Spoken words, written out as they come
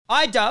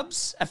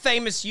iDubbbz, a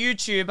famous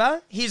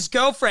YouTuber, his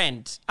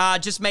girlfriend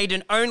just made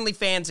an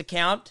OnlyFans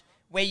account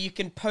where you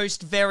can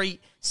post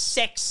very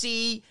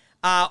sexy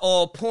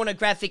or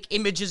pornographic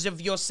images of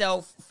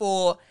yourself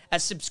for a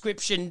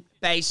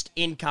subscription-based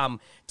income.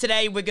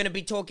 Today, we're going to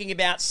be talking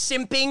about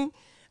simping.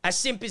 A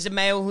simp is a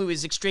male who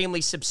is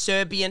extremely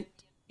subservient,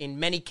 in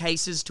many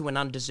cases, to an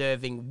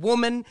undeserving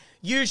woman,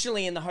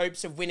 usually in the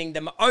hopes of winning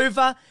them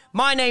over.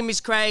 My name is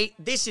Cray.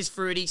 This is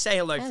Fruity. Say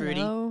hello,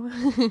 Fruity.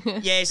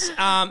 Yes.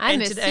 I'm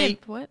and a today,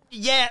 simp. What?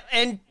 Yeah,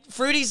 and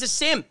Fruity's a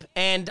simp,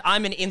 and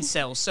I'm an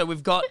incel. So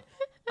we've got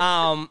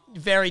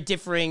very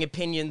differing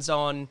opinions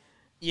on,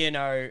 simp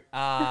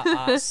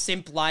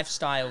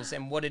lifestyles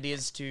and what it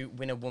is to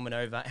win a woman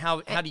over.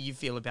 How do you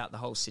feel about the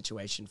whole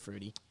situation,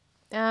 Fruity?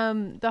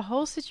 The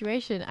whole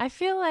situation. I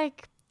feel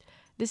like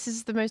this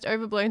is the most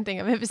overblown thing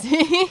I've ever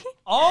seen.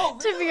 Oh,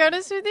 To be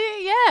honest with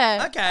you,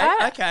 yeah.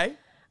 Okay.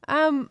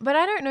 But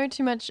I don't know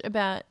too much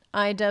about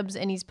iDubbbz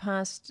and his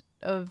past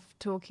of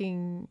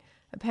talking.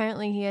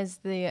 Apparently, he has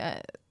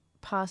the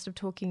past of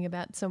talking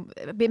about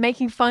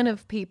making fun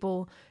of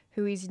people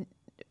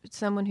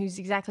someone who's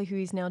exactly who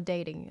he's now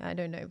dating. I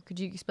don't know. Could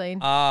you explain?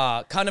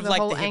 Kind of like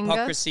the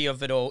hypocrisy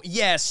of it all.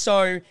 Yeah,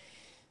 so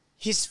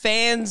his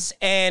fans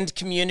and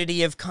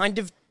community have kind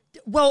of,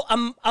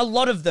 a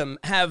lot of them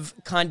have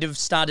kind of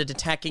started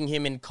attacking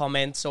him in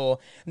comments or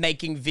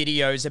making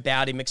videos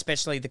about him,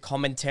 especially the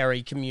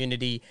commentary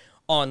community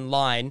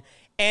online.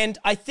 And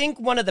I think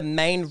one of the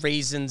main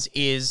reasons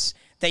is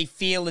they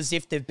feel as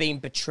if they've been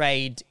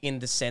betrayed in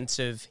the sense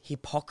of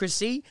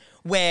hypocrisy,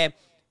 where,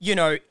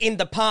 in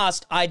the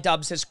past,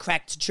 iDubbbz has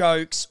cracked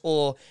jokes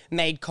or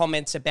made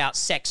comments about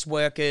sex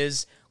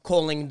workers,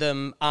 calling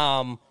them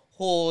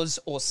whores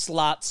or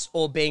sluts,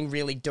 or being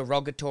really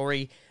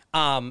derogatory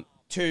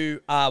to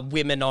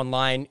women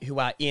online who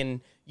are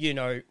in,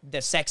 the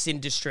sex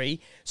industry.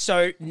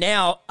 So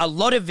now a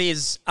lot of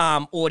his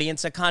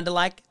audience are kind of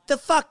like, the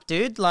fuck,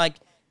 dude? Like,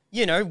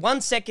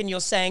 1 second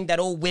you're saying that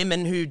all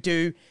women who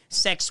do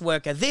sex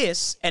work are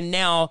this, and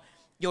now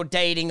you're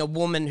dating a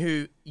woman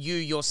who you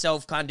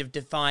yourself kind of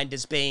defined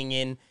as being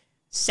in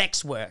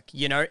sex work,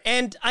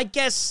 And I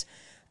guess,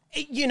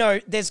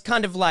 there's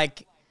kind of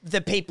like the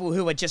people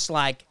who are just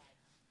like,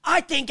 I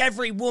think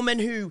every woman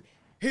who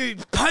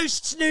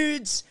posts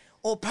nudes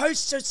or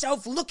posts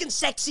herself looking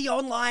sexy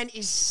online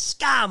is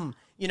scum.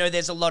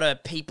 There's a lot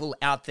of people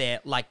out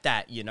there like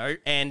that,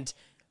 and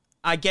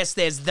I guess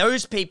there's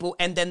those people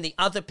and then the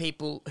other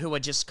people who are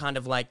just kind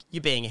of like,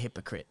 you're being a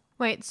hypocrite.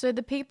 Wait, so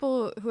the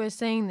people who are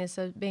saying this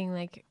are being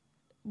like,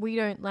 we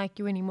don't like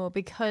you anymore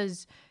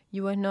because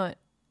you are not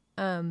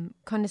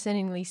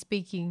condescendingly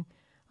speaking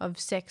of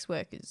sex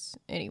workers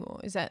anymore.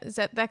 Is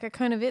that like a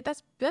kind of it?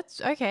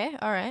 That's okay.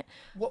 All right.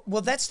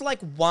 Well, that's like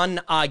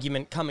one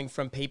argument coming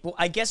from people.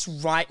 I guess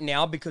right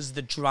now, because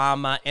the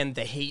drama and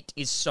the heat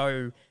is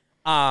so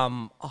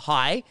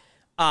high,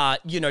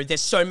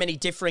 there's so many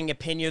differing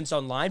opinions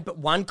online. But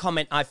one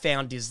comment I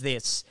found is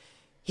this: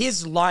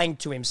 he's lying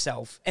to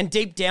himself, and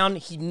deep down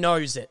he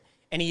knows it,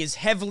 and he is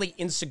heavily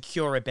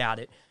insecure about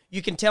it.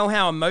 You can tell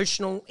how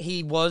emotional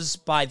he was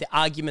by the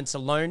arguments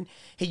alone.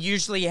 He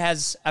usually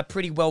has a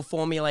pretty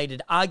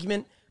well-formulated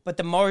argument, but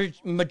the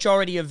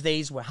majority of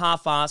these were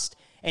half-assed,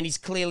 and he's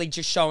clearly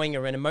just showing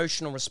her an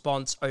emotional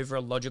response over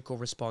a logical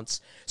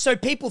response. So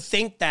people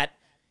think that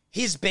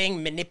he's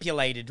being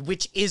manipulated,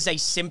 which is a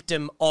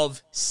symptom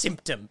of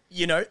symptom,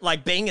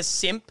 like being a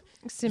simp.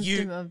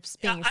 Symptom of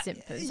being a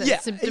simp.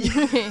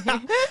 Yeah.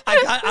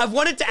 I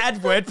wanted to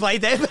add wordplay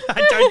there, but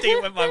I don't think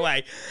it went my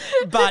way.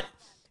 But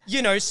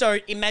so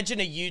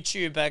imagine a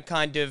YouTuber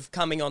kind of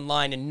coming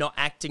online and not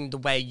acting the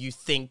way you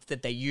think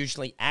that they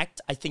usually act.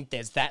 I think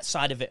there's that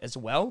side of it as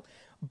well.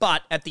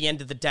 But at the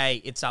end of the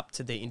day, it's up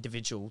to the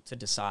individual to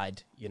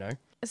decide,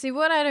 See,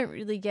 what I don't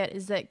really get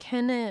is that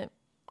can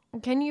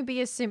you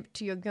be a simp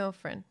to your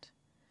girlfriend?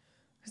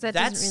 Because that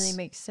doesn't really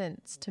make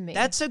sense to me.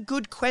 That's a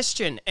good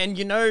question. And,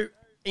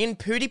 in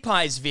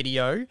PewDiePie's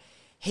video,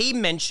 he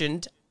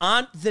mentioned,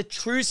 aren't the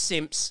true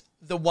simps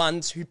the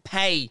ones who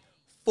pay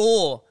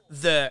for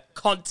the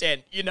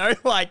content,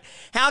 Like,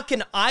 how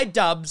can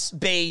iDubbbz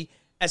be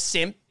a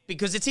simp?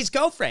 Because it's his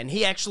girlfriend.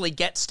 He actually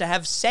gets to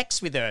have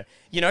sex with her.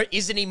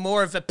 Isn't he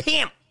more of a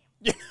pimp?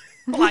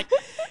 Like,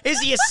 is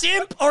he a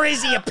simp or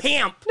is he a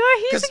pimp? No,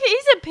 he's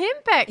a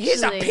pimp, actually.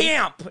 He's a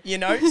pimp,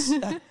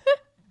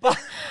 But,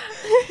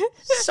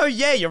 so,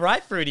 yeah, you're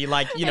right, Fruity.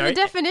 Like, And the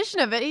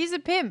definition of it, he's a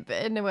pimp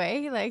in a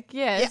way. Like,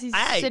 he's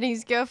setting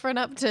his girlfriend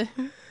up to...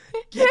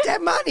 Get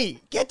that money.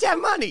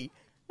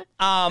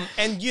 And,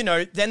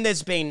 then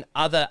there's been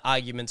other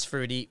arguments,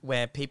 Fruity,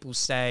 where people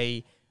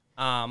say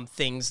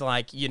things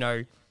like,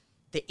 the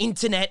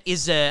internet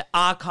is an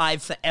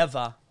archive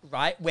forever,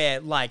 right? Where,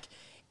 like,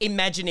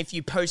 imagine if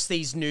you post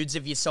these nudes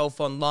of yourself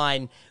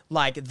online,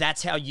 like,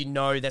 that's how you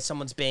know that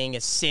someone's being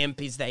a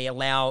simp, is they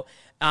allow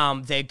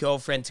their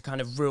girlfriend to kind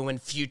of ruin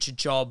future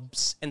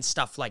jobs and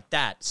stuff like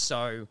that.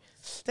 So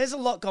there's a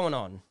lot going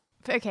on.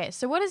 Okay,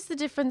 so what is the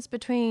difference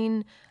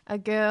between a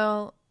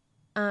girl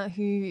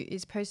who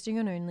is posting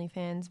on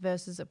OnlyFans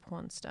versus a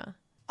porn star?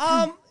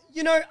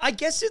 I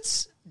guess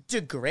it's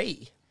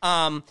degree.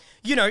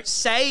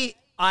 Say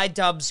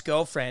iDubbbz's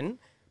girlfriend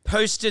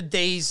posted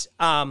these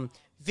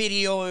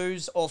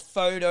videos or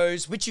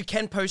photos, which you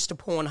can post to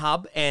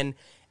Pornhub and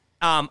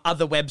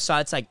other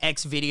websites like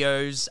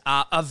Xvideos,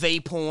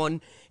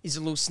 VPorn is a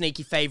little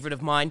sneaky favorite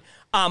of mine.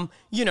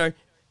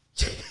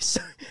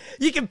 So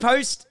you can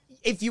post,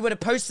 if you were to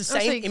post the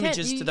same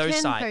images to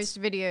those sites. You can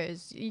post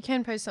videos. You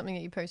can post something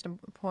that you post on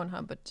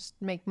Pornhub, but just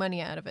make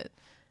money out of it.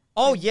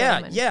 Oh,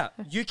 yeah.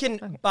 You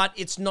can, but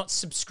it's not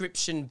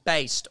subscription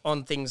based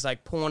on things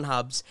like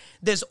Pornhub's.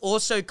 There's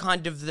also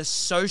kind of the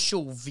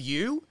social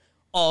view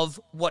of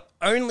what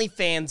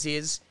OnlyFans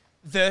is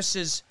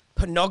versus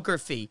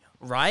pornography,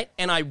 right?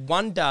 And I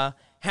wonder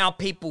how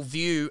people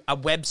view a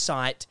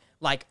website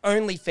like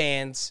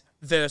OnlyFans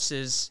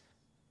versus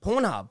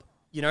Pornhub,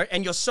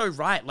 And you're so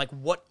right. Like,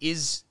 what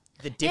is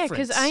the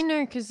difference? Yeah,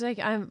 because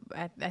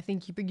I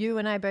think you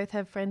and I both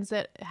have friends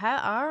that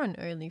are on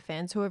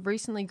OnlyFans, who have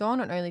recently gone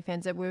on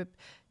OnlyFans, that were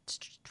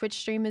Twitch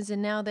streamers,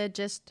 and now they're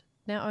just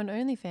now on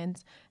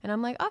OnlyFans. And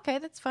I'm like, okay,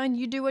 that's fine.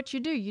 You do what you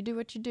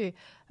do.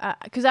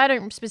 Because I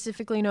don't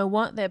specifically know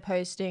what they're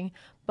posting,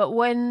 but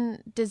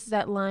when does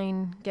that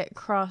line get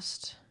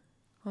crossed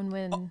on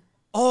when...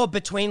 Oh,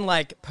 between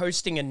like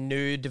posting a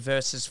nude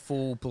versus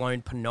full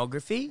blown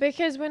pornography?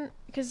 Because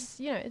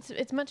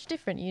it's much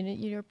different.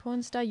 You're a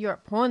porn star. You're a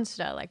porn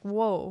star. Like,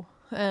 whoa.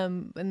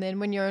 And then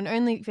when you're on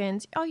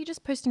OnlyFans, you're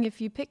just posting a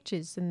few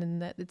pictures, and then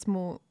that it's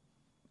more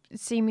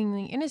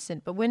seemingly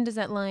innocent. But when does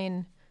that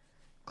line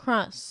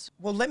cross?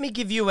 Well, let me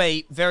give you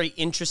a very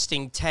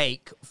interesting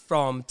take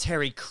from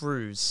Terry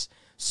Crews.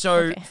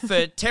 So,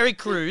 for Terry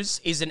Crews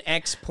is an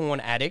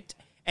ex-porn addict,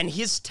 and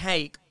his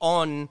take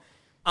on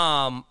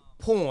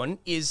porn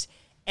is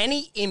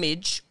any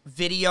image,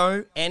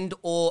 video, and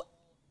or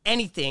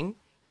anything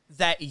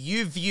that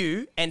you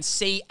view and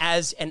see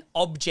as an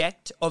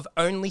object of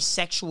only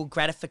sexual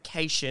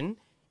gratification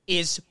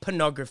is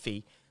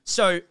pornography.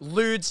 So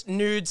lewds,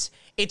 nudes,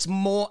 it's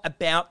more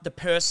about the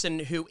person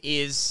who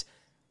is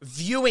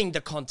viewing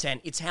the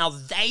content. It's how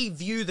they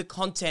view the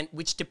content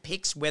which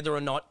depicts whether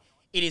or not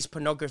it is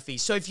pornography.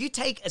 So if you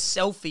take a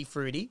selfie,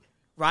 Fruity,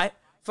 right,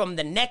 from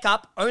the neck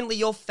up, only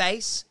your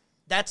face,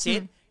 that's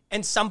it,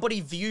 and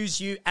somebody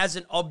views you as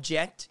an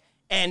object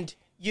and,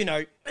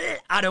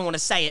 I don't want to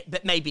say it,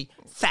 but maybe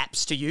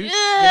faps to you. Okay,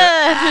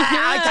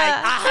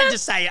 I had to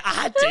say it. I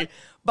had to.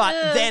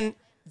 But then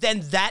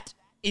that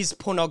is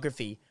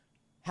pornography.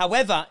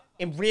 However,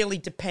 it really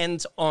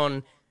depends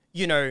on,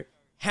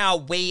 how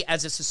we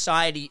as a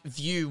society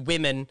view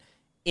women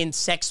in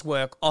sex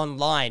work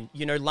online.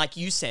 Like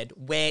you said,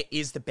 where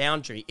is the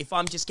boundary? If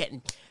I'm just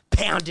getting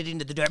pounded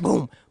into the dirt,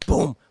 boom,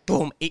 boom,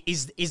 boom,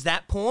 is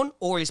that porn,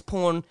 or is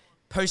porn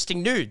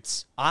posting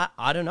nudes?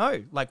 I don't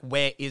know. Like,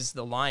 where is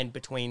the line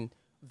between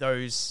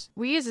those?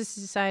 We as a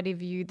society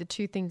view the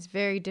two things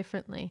very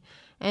differently.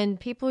 And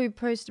people who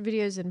post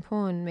videos in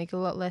porn make a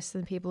lot less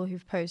than people who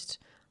post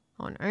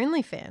on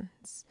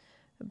OnlyFans.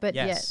 But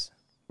yet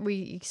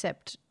we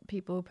accept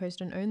people who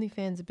post on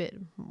OnlyFans a bit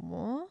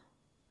more.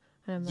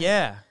 And I'm like,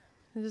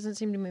 there doesn't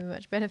seem to be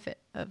much benefit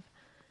of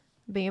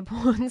being a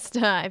porn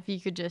star if you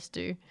could just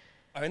do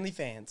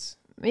OnlyFans.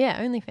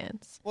 Yeah,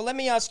 OnlyFans. Well, let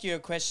me ask you a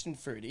question,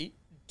 Fruity.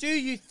 Do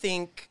you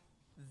think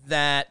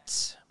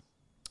that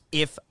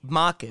if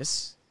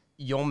Marcus,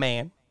 your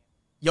man,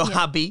 your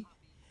hubby,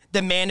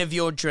 the man of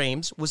your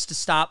dreams, was to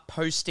start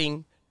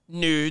posting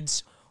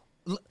nudes,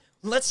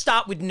 let's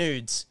start with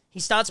nudes. He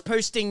starts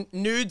posting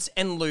nudes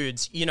and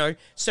lewds,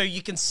 so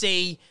you can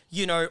see,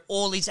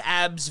 all his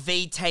abs,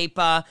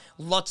 V-taper,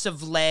 lots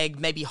of leg,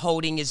 maybe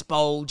holding his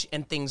bulge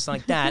and things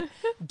like that.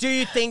 Do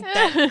you think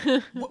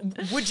that,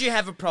 would you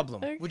have a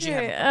problem? Okay. Would you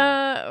have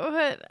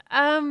a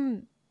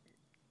problem?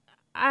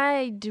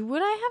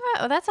 Would I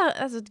have a... Oh,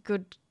 that's a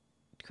good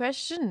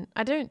question.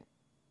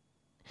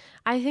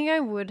 I think I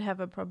would have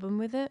a problem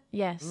with it.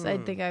 Yes, I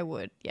think I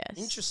would. Yes.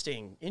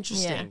 Interesting.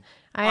 Yeah.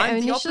 I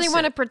initially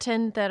want to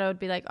pretend that I would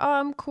be like, oh,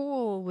 I'm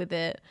cool with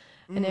it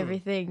and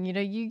everything.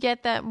 You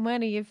get that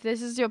money. If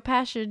this is your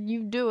passion,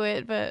 you do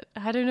it. But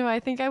I don't know. I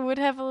think I would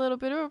have a little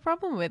bit of a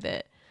problem with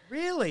it.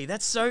 Really?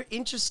 That's so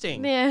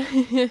interesting.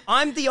 Yeah.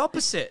 I'm the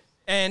opposite.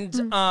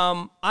 And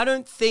I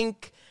don't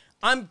think...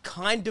 I'm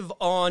kind of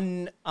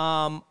on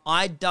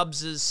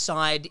iDubbbz's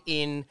side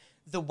in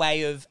the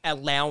way of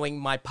allowing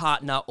my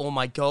partner or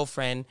my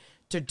girlfriend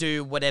to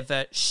do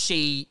whatever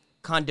she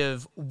kind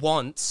of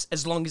wants,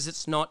 as long as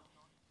it's not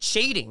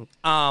cheating.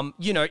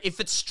 If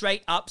it's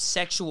straight up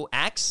sexual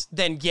acts,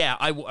 then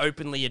I will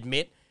openly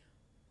admit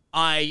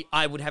I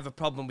would have a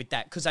problem with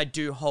that, because I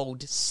do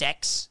hold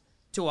sex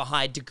to a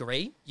high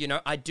degree.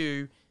 I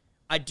do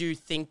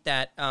think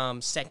that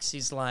sex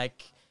is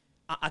like...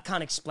 I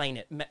can't explain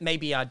it.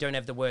 Maybe I don't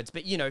have the words,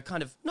 but,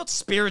 kind of not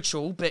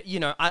spiritual, but,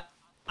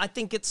 I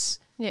think it's...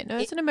 Yeah, no,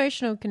 it's an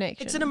emotional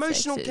connection. It's an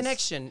emotional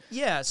connection.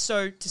 Yeah.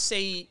 So to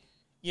see,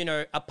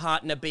 a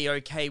partner be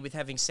okay with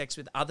having sex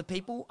with other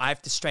people, I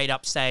have to straight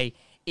up say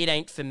it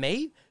ain't for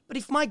me. But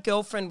if my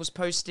girlfriend was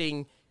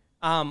posting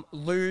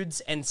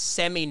lewds and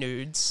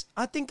semi-nudes,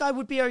 I think I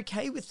would be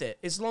okay with it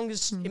as long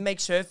as it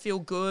makes her feel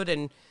good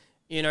and,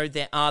 you know,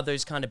 there are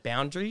those kind of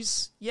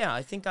boundaries. Yeah,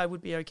 I think I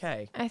would be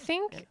okay. I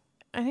think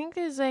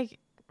there's like,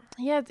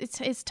 yeah,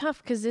 it's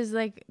tough because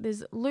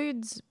there's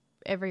lewds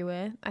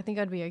everywhere. I think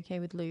I'd be okay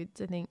with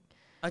lewds. I think,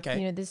 Okay.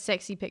 you know, there's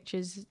sexy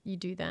pictures. You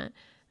do that.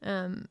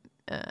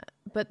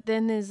 But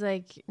then there's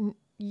like,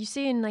 you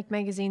see in like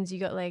magazines, you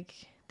got like,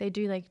 they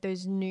do like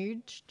those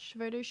nude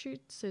photo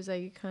shoots. So it's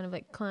like kind of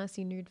like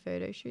classy nude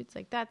photo shoots.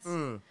 Like that's,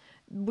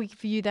 we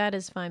view that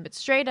as fine. But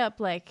straight up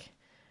like,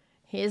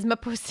 here's my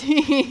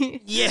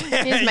pussy. Yeah.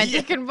 Here's my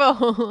dick and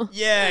ball.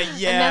 Yeah,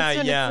 And that's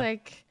when yeah. it's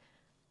like,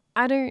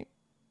 I don't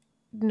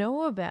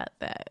know about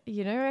that.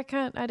 You know, I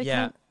can't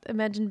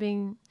imagine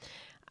being,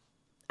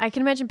 I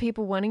can imagine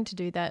people wanting to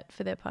do that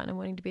for their partner,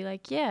 wanting to be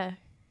like, yeah,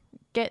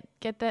 get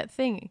that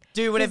thing.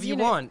 Do whatever you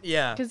want,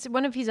 yeah. Because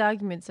one of his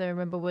arguments, I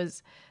remember,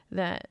 was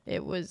that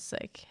it was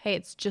like, hey,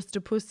 it's just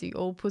a pussy.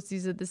 All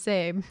pussies are the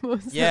same. Or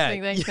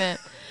something like that.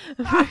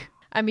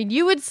 I mean,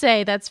 you would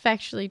say that's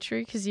factually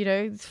true because, you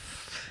know,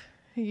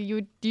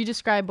 you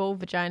describe all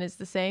vaginas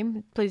the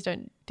same. Please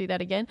don't do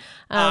that again.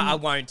 I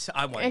won't.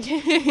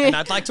 And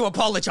I'd like to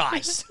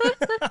apologize.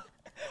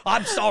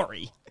 I'm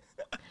sorry.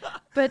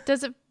 But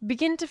does it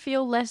begin to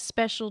feel less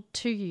special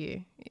to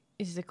you,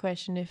 is the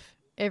question. If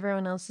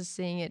everyone else is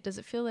seeing it, does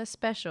it feel less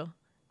special?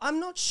 I'm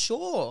not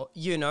sure,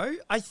 you know.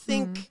 I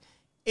think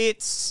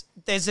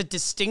there's a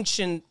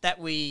distinction that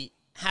we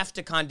have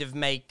to kind of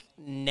make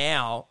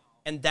now,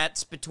 and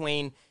that's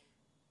between,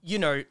 you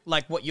know,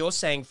 like what you're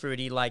saying,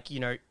 Fruity, like, you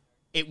know,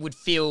 it would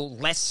feel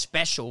less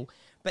special,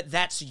 but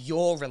that's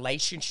your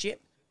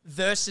relationship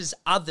versus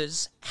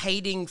others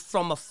hating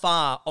from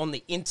afar on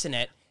the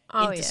internet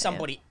into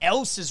somebody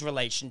else's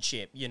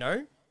relationship, you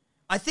know?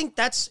 I think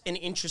that's an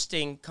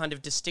interesting kind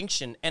of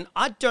distinction. And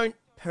I don't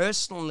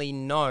personally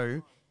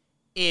know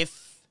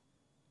if,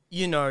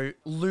 you know,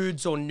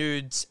 lewds or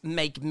nudes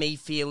make me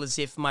feel as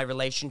if my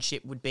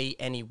relationship would be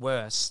any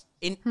worse.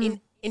 In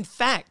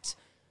fact,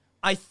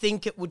 I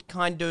think it would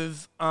kind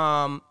of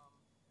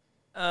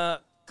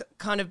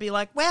be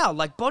like, wow,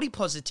 like body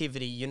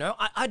positivity, you know?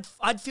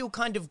 I'd feel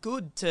kind of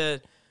good to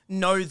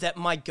know that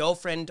my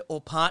girlfriend or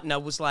partner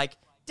was like,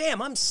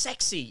 damn, I'm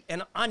sexy,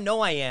 and I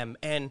know I am,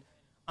 and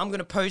I'm going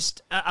to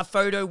post a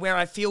photo where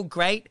I feel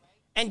great.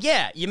 And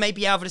yeah, you may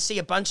be able to see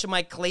a bunch of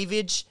my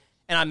cleavage,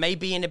 and I may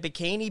be in a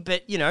bikini,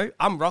 but, you know,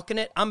 I'm rocking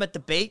it. I'm at the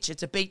beach.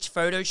 It's a beach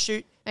photo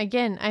shoot.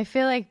 Again, I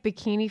feel like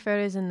bikini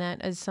photos and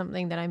that is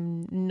something that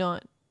I'm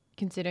not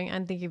considering.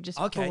 I'm thinking of just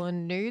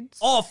full-on nudes.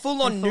 Oh,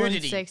 full-on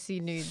nudity. Sexy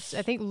nudes.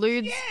 I think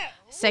lewds,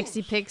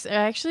 sexy pics are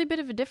actually a bit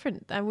of a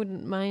different. I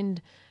wouldn't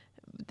mind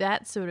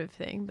that sort of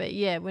thing. But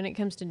yeah, when it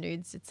comes to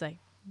nudes, it's like,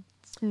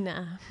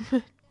 nah.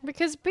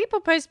 Because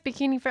people post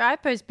bikini I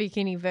post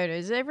bikini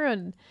photos. A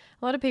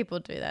lot of people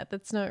do that.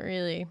 That's not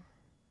really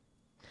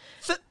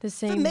the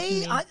same. For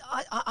me,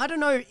 I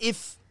don't know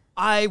if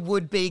I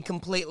would be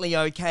completely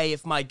okay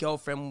if my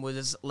girlfriend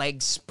was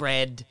legs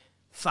spread,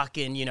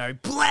 fucking, you know,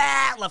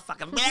 blah, like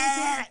fucking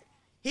blah.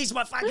 Here's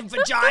my fucking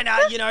vagina,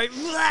 you know,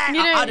 blah.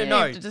 I don't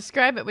know. To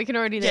describe it, we can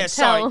already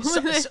tell.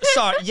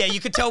 Sorry. Yeah, you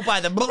could tell by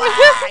the blah,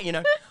 you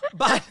know,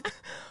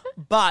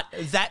 But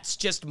that's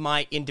just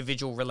my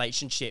individual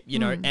relationship, you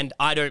know, and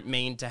I don't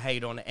mean to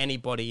hate on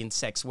anybody in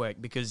sex work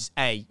because,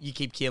 A, you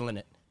keep killing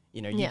it.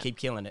 You know, you keep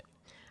killing it.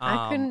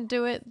 I couldn't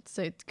do it,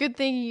 so it's a good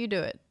thing you do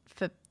it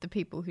for the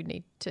people who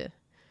need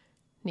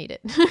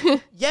it.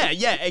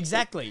 Yeah,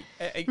 exactly.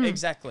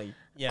 Exactly.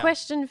 Yeah.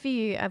 Question for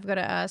you I've got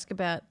to ask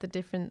about the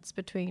difference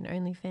between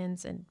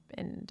OnlyFans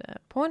and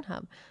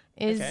Pornhub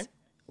is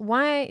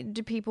why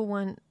do people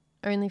want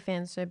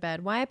OnlyFans so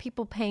bad? Why are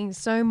people paying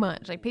so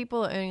much? Like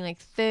people are earning like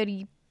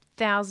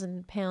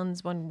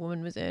 £30,000. One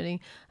woman was earning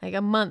like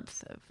a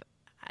month.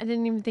 I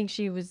didn't even think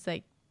she was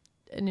like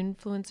an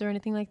influencer or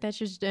anything like that.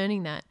 She was just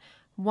earning that.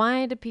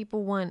 Why do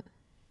people want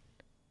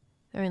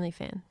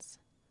OnlyFans?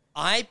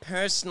 I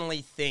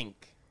personally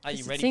think. Are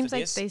you ready for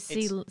this? It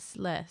seems like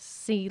they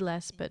see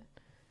less, but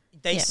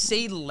they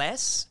see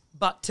less.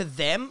 But to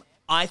them,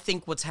 I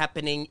think what's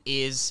happening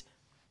is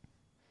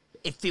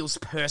it feels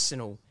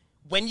personal.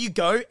 When you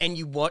go and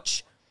you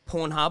watch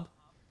Pornhub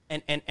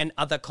and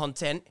other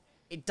content,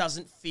 it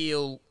doesn't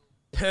feel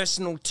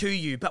personal to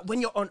you. But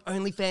when you're on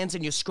OnlyFans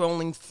and you're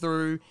scrolling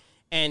through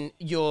and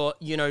you're,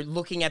 you know,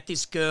 looking at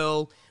this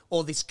girl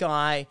or this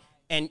guy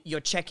and you're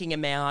checking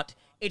him out,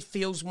 it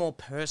feels more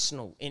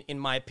personal, in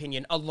my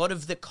opinion. A lot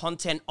of the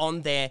content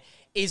on there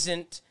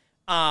isn't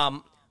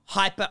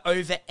hyper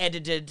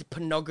over-edited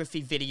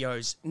pornography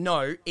videos.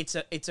 No, it's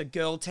a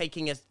girl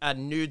taking a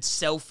nude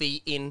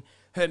selfie in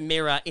her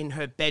mirror in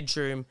her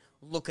bedroom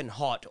looking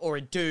hot, or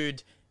a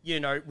dude, you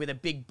know, with a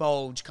big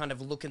bulge kind of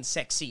looking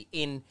sexy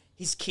in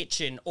his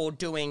kitchen, or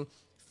doing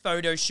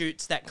photo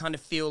shoots that kind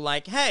of feel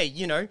like, hey,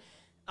 you know,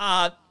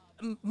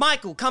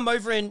 Michael, come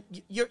over and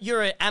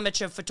you're an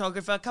amateur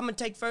photographer. Come and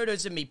take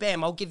photos of me.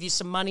 Bam, I'll give you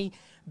some money.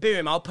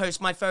 Boom, I'll post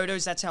my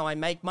photos. That's how I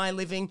make my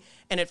living.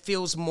 And it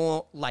feels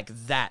more like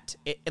that.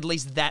 At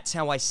least that's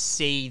how I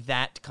see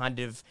that kind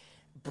of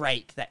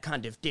break that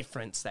kind of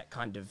difference, that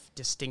kind of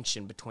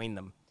distinction between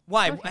them.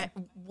 Why? Okay.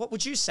 What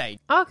would you say?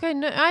 Okay,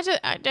 no,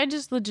 I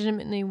just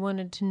legitimately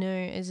wanted to know,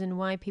 as in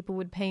why people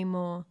would pay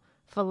more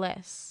for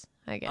less,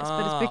 I guess.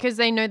 But it's because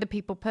they know the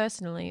people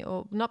personally,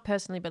 or not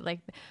personally, but like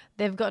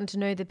they've gotten to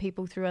know the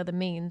people through other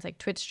means, like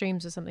Twitch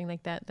streams or something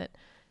like that, that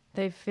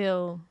they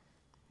feel,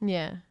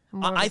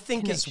 more I of a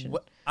think connection.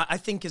 I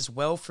think as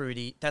well,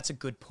 Fruity, that's a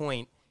good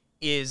point,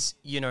 is,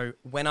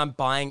 when I'm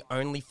buying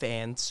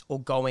OnlyFans or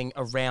going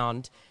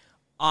around,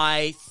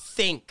 I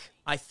think,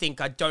 I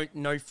don't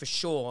know for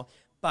sure,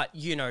 but,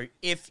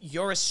 if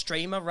you're a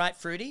streamer, right,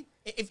 Fruity?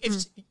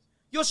 If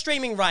you're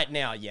streaming right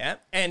now, yeah?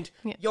 And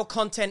your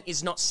content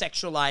is not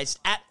sexualized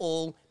at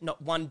all,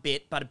 not one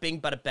bit, bada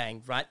bing, bada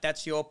bang, right?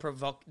 That's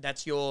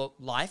your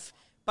life.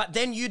 But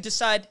then you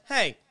decide,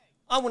 hey,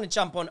 I want to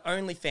jump on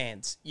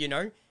OnlyFans,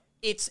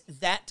 It's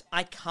that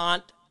I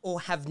can't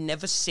or have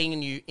never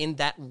seen you in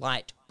that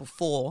light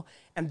before,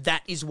 and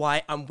that is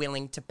why I'm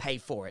willing to pay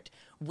for it.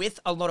 With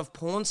a lot of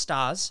porn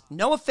stars,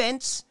 no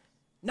offense,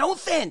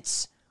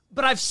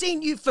 but I've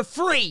seen you for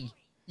free.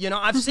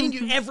 I've seen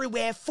you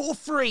everywhere for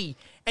free,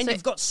 and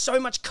you've got so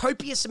much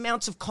copious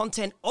amounts of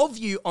content of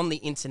you on the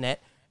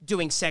internet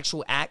doing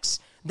sexual acts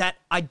that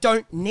I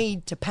don't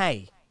need to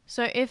pay.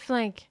 So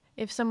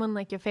if someone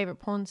like your favorite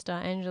porn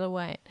star, Angela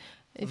White,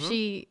 if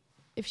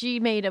she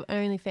made up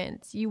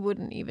OnlyFans, you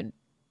wouldn't even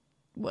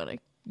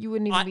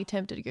be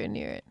tempted to go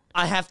near it.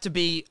 I have to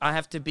be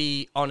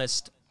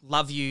honest.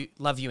 Love you,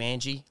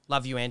 Angie.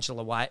 Love you,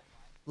 Angela White.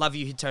 Love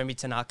you, Hitomi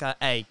Tanaka.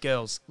 Hey,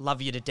 girls,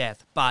 love you to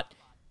death. But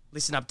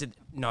listen up to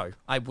no.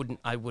 I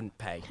wouldn't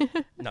pay.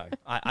 No,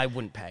 I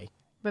wouldn't pay.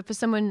 But for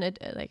someone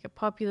like a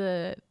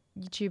popular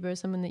YouTuber,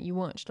 someone that you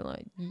watched a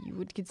lot, you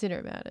would consider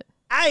about it.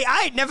 Hey,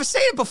 I ain't never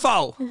seen it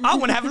before. I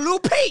want to have a little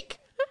peek.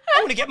 I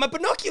want to get my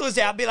binoculars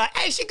out and be like,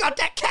 hey, she got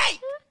that cake.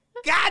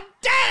 God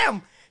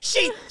damn,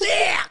 she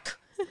thick.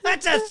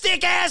 That's a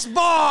thick ass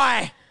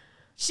boy.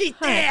 She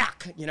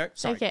thick.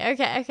 Sorry.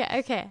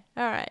 Okay.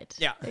 All right.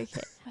 Yeah.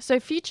 Okay. So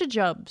future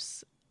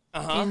jobs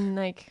in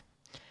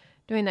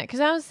doing that. Because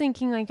I was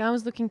thinking, I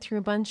was looking through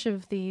a bunch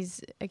of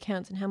these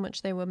accounts and how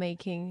much they were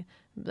making.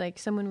 Like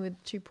someone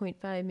with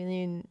 2.5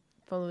 million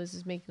followers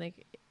is making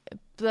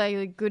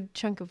a good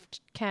chunk of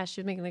cash.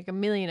 She was making $1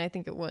 million, I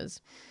think it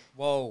was.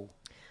 Whoa.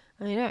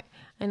 I know.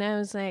 And I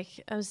was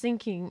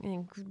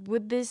thinking,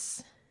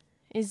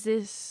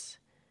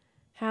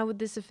 how would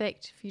this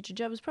affect future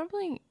jobs?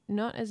 Probably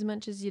not as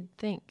much as I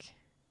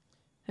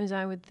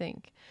would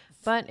think.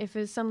 But if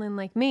it's someone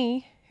like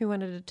me who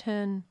wanted to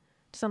turn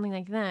to something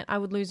like that, I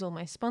would lose all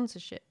my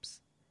sponsorships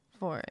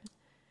for it.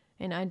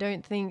 And I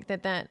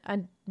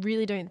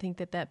really don't think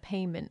that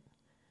payment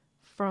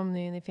from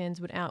the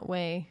OnlyFans would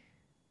outweigh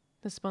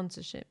the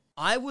sponsorship.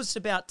 I was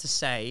about to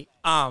say,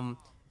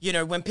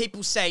 when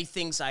people say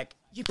things like,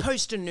 you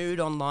post a nude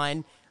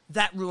online,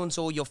 that ruins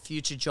all your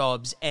future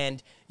jobs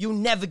and you'll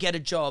never get a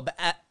job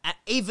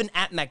even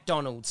at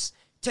McDonald's.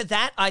 To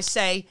that, I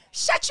say,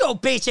 shut your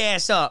bitch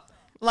ass up.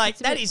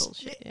 That is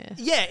bullshit,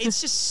 yeah,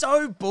 it's just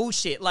so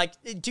bullshit.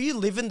 Do you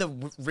live in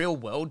the real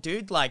world,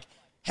 dude?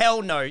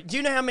 Hell no. Do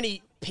you know how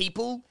many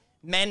people,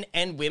 men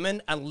and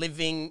women, are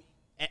living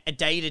a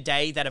day to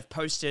day that have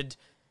posted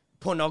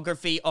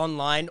pornography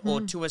online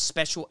or to a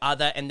special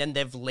other, and then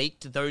they've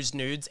leaked those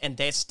nudes and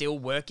they're still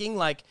working?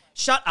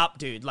 Shut up,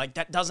 dude.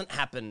 That doesn't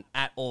happen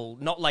at all.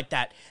 Not like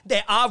that.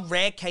 There are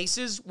rare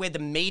cases where the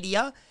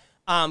media,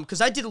 because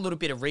I did a little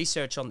bit of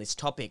research on this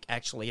topic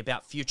actually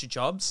about future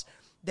jobs.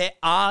 There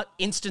are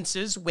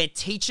instances where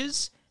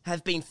teachers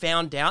have been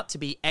found out to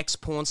be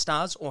ex-porn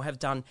stars or have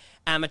done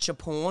amateur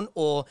porn,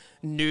 or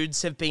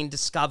nudes have been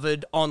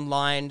discovered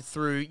online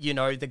through,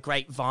 the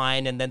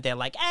grapevine, and then they're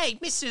like, hey,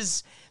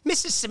 Mrs.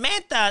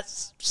 Samantha,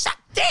 suck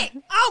dick.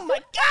 Oh my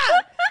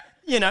God.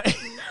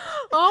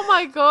 Oh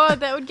my God,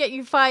 that would get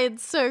you fired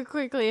so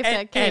quickly if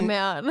that came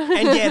out.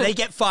 And yeah, they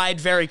get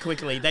fired very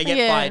quickly.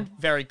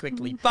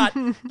 But,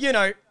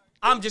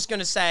 I'm just going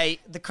to say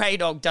the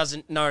K-Dog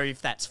doesn't know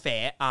if that's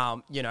fair.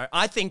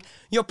 I think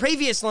your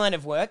previous line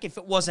of work, if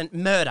it wasn't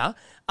murder,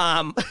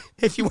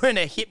 if you weren't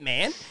a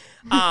hitman,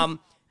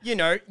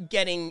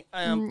 getting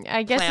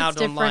I guess cloud it's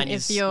different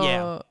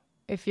online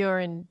if you're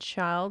in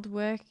child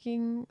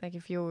working,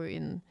 if you're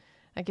in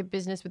a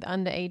business with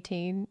under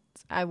 18,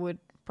 I would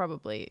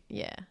probably,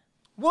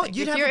 What?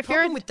 You'd have a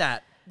problem with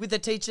that? With a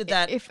teacher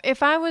that...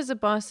 If I was a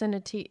boss and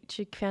a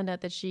teacher found out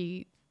that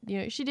she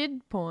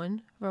did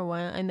porn for a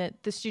while and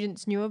that the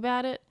students knew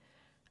about it,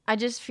 I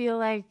just feel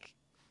like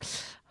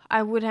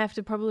I would have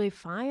to probably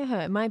fire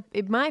her.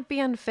 It might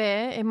be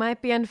unfair. It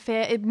might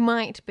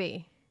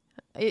be.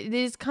 It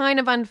is kind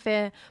of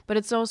unfair, but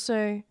it's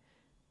also,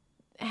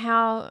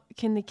 how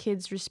can the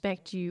kids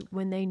respect you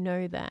when they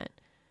know that?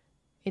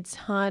 It's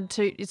hard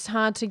to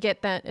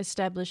get that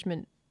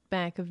establishment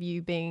back of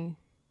you being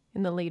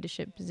in the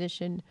leadership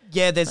position.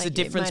 Yeah, there's a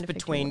difference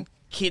between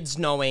kids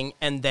knowing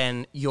and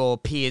then your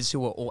peers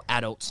who are all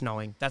adults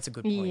knowing. That's a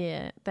good point.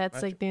 Yeah,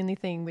 that's the only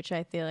thing which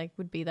I feel like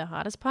would be the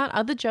hardest part.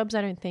 Other jobs,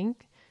 I don't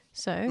think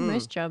so.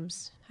 Most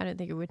jobs, I don't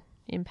think it would.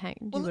 impact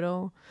you at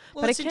all.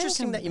 Well, it's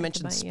interesting that you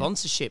mentioned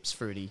sponsorships,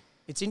 Fruity.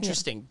 It's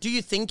interesting. Yeah. Do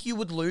you think you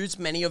would lose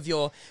many of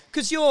your...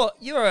 Because you're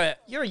a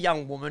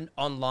young woman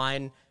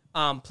online,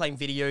 playing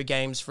video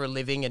games for a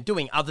living and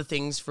doing other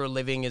things for a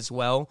living as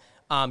well.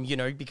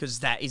 Because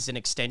that is an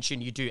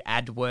extension. You do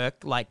ad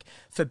work, like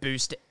for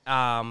Boost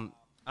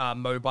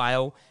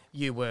Mobile.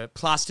 You were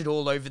plastered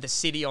all over the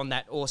city on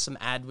that awesome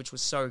ad, which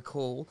was so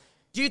cool.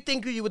 Do you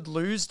think you would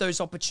lose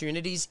those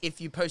opportunities if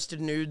you posted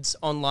nudes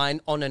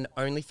online on an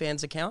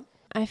OnlyFans account?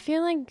 I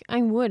feel like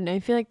I would. I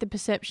feel like the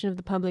perception of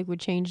the public would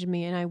change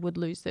me and I would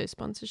lose those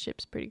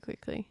sponsorships pretty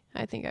quickly.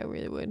 I think I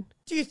really would.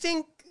 Do you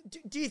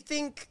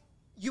think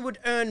you would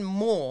earn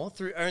more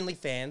through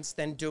OnlyFans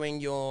than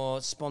doing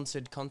your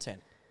sponsored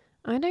content?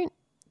 I don't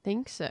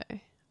think so.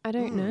 I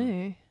don't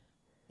know.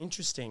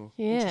 Interesting.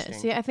 Yeah. Interesting.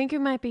 See, I think it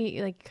might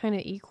be like kind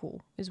of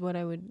equal is what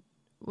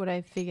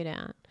I figured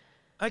out.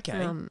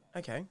 Okay.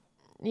 Okay.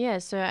 Yeah.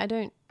 So I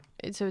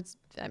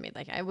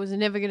was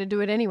never going to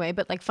do it anyway,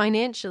 but like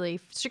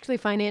strictly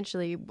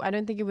financially, I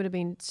don't think it would have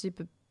been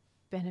super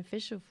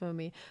beneficial for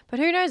me. But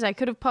who knows? I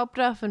could have popped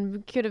off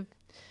and could have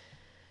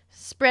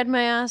spread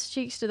my ass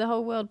cheeks to the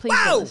whole world. Please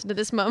don't listen to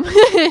this, Mum.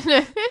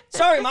 No.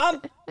 Sorry,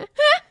 Mum.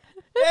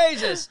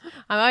 Jesus.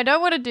 I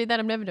don't want to do that.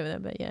 I'm never doing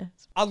that, but yeah.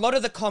 A lot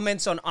of the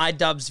comments on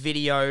iDubbbz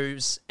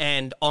videos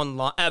and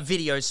online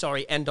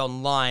and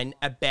online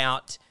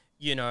about,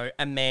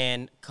 a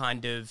man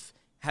kind of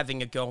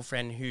having a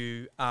girlfriend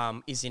who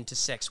is into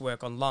sex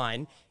work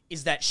online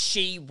is that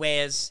she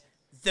wears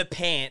the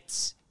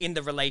pants in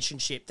the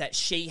relationship, that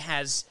she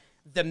has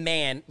the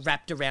man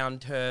wrapped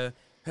around her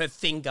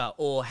finger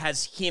or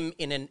has him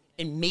in an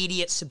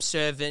immediate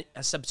subservient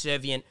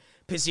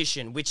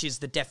position, which is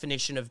the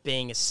definition of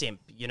being a simp,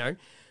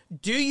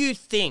 Do you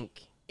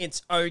think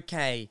it's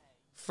okay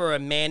for a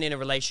man in a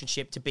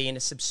relationship to be in a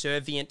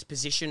subservient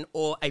position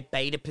or a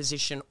beta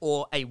position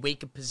or a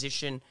weaker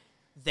position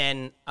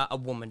than a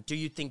woman? Do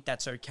you think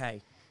that's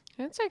okay?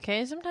 It's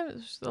okay.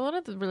 Sometimes a lot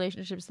of the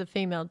relationships, the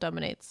female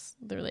dominates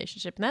the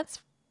relationship, and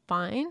that's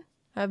fine.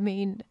 I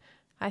mean,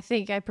 I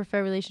think I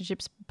prefer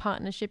relationships,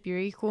 partnership, you're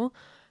equal.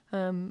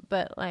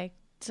 But like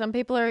some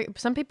people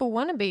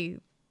want to be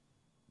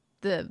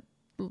the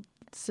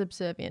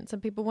subservient. Some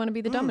People want to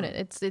be the dominant.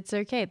 It's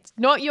okay. It's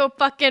not your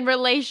fucking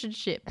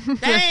relationship.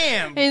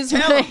 Damn.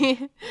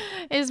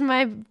 is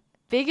my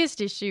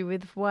biggest issue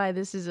with why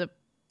this is a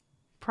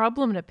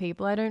problem to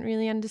people. I don't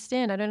really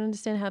understand. I don't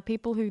understand how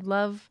people who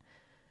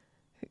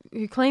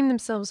claim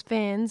themselves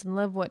fans and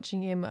love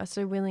watching him are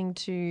so willing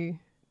to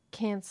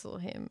cancel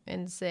him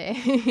and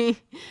say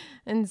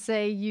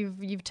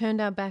you've turned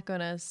our back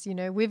on us.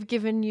 We've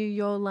given you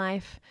your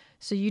life,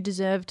 so you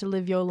deserve to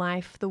live your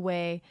life the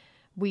way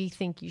we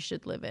think you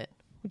should live it,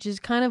 which is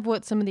kind of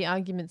what some of the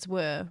arguments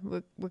were.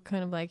 We're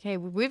kind of like, hey,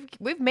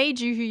 we've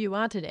made you who you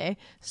are today,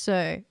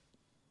 so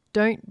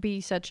don't be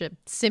such a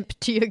simp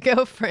to your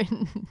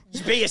girlfriend.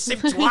 Just be a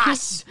simp to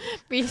us.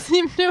 Be a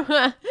simp to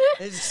us.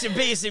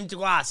 Be a simp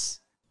to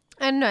us.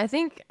 I don't know. I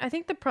think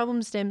the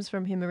problem stems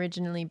from him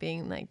originally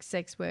being like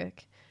sex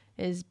work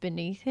is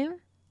beneath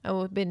him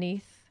or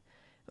beneath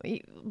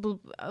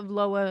a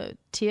lower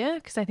tier,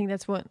 because I think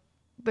that's what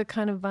the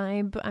kind of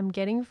vibe I'm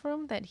getting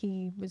from that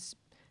he was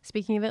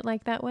speaking of it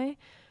like that way.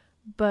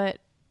 But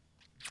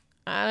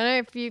I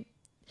don't know,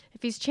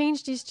 if he's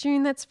changed his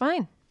tune, that's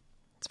fine.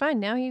 It's fine.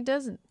 Now he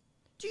doesn't.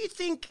 Do you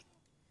think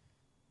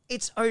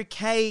it's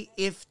okay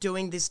if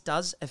doing this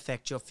does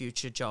affect your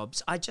future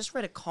jobs? I just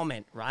read a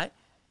comment, right?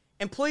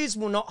 Employers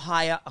will not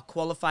hire a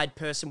qualified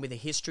person with a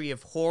history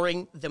of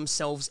whoring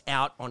themselves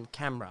out on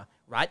camera,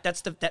 right?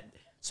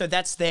 So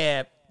that's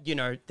their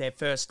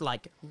first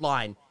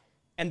line.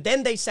 And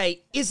then they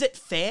say, is it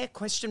fair? ?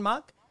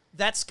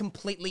 That's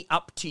completely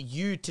up to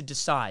you to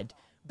decide.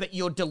 But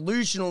you're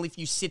delusional if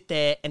you sit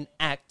there and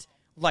act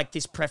like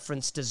this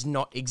preference does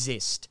not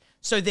exist.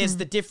 So there's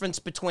the difference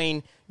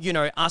between,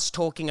 us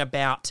talking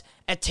about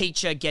a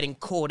teacher getting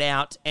caught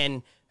out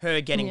and her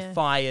getting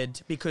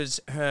fired because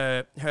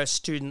her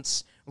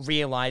students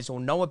realize or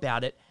know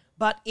about it.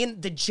 But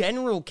in the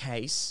general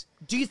case,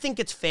 do you think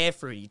it's fair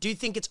for you? Do you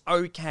think it's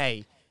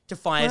okay to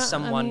fire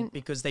someone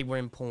because they were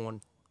in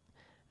porn?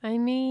 I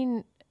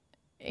mean,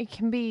 it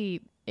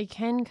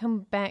can come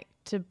back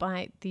to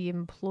bite the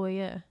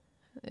employer,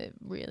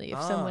 really,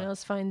 if someone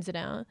else finds it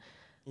out.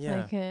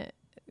 Yeah.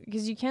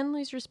 Because you can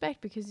lose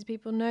respect because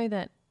people know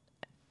that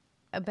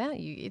about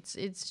you. It's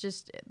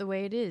just the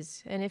way it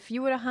is. And if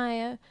you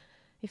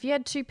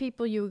had two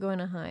people you were going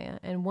to hire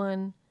and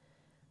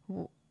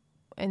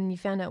you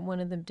found out one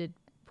of them did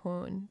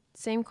porn,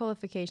 same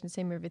qualifications,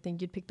 same everything,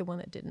 you'd pick the one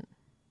that didn't.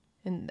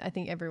 And I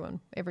think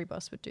every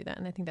boss would do that.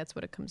 And I think that's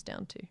what it comes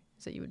down to,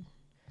 is that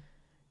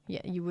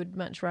you would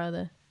much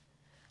rather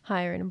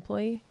hire an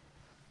employee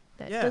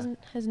that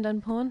hasn't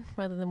done porn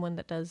rather than one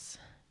that does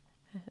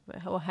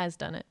or has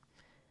done it.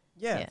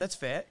 Yeah, that's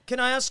fair. Can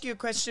I ask you a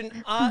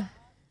question?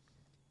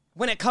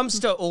 When it comes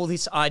to all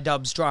this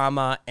iDubbbz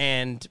drama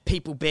and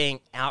people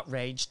being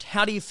outraged,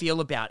 how do you feel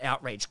about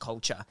outrage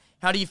culture?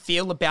 How do you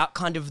feel about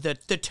kind of the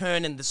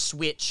turn and the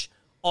switch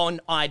on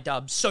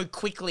iDubbbz so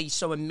quickly,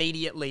 so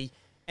immediately,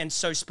 and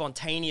so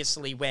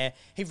spontaneously, where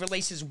he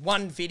releases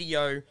one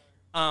video.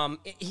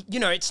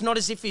 It's not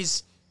as if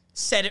he's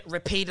said it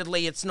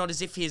repeatedly. It's not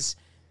as if he's,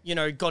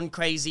 gone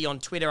crazy on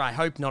Twitter. I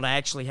hope not. I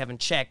actually haven't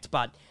checked.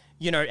 But,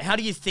 how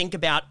do you think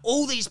about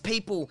all these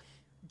people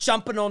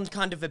jumping on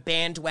kind of a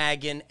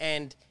bandwagon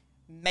and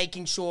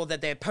making sure that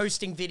they're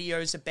posting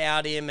videos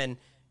about him and,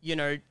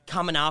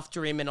 coming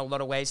after him in a lot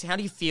of ways? How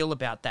do you feel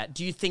about that?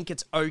 Do you think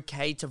it's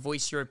okay to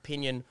voice your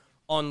opinion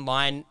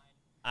online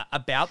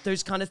about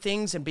those kind of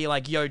things and be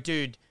like, yo,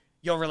 dude,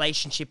 your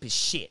relationship is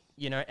shit?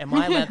 Am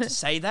I allowed to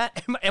say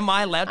that? Am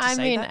I allowed to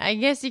say that? I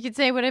guess you could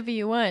say whatever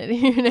you want,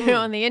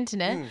 on the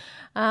internet.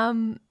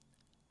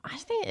 I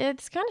think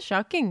it's kind of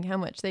shocking how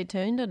much they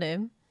turned on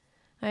him.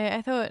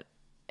 I thought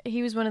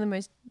he was one of the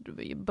most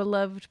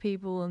beloved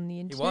people on the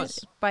internet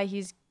by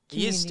his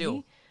community. He is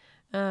still.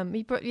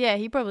 He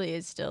probably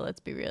is still. Let's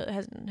be real. It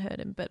hasn't hurt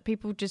him, but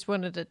people just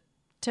wanted to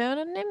turn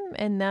on him,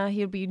 and now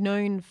he'll be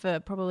known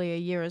for probably a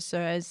year or so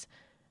as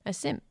a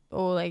simp,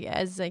 or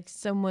as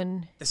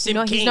someone. The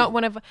simp king.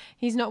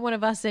 He's not one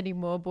of us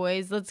anymore,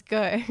 boys. Let's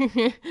go.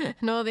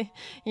 And all the,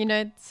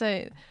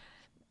 so.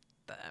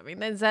 I mean,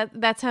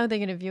 that's how they're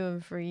going to view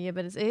him for a year,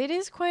 but it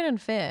is quite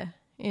unfair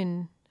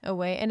in a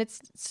way, and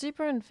it's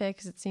super unfair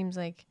because it seems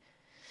like,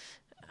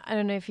 I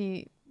don't know if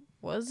he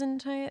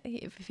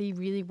if he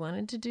really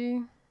wanted to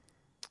do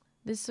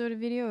this sort of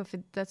video, if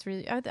that's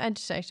really, I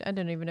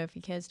don't even know if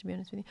he cares, to be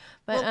honest with you.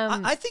 But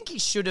I think he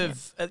should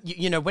have,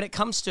 when it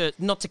comes to,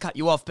 not to cut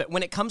you off, but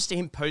when it comes to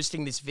him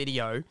posting this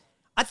video,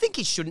 I think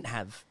he shouldn't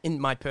have, in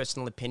my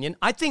personal opinion.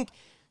 I think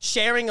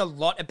sharing a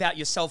lot about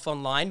yourself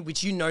online,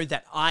 which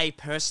that I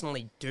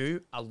personally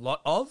do a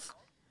lot of,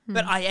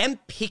 but I am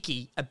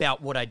picky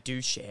about what I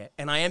do share,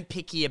 and I am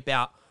picky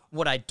about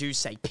what I do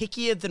say,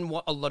 pickier than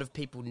what a lot of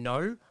people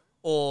know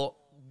or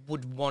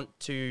would want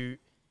to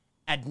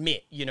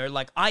admit.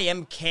 I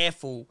am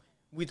careful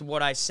with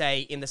what I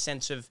say in the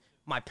sense of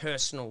my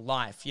personal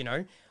life.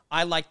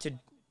 I like to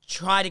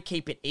try to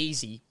keep it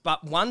easy,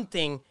 but one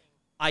thing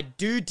I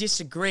do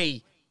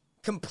disagree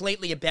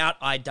completely about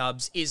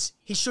iDubbbz is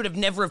he should have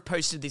never have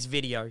posted this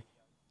video.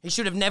 He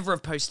should have never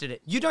have posted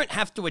it. You don't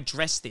have to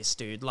address this,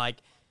 dude.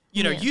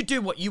 You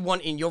do what you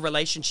want in your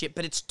relationship,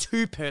 but it's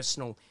too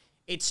personal.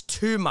 It's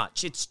too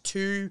much. It's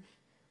too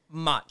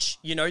much.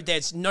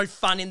 There's no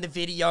fun in the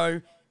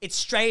video. It's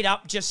straight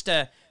up just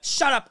a,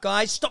 shut up,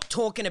 guys. Stop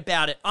talking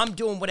about it. I'm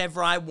doing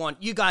whatever I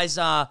want. You guys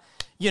are,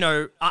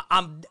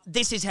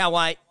 this is how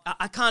I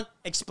can't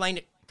explain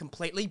it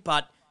completely,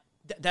 but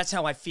that's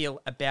how I feel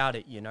about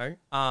it,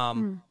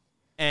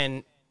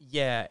 and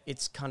yeah,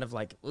 it's kind of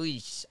like,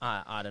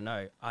 I don't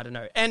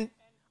know. And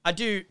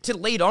to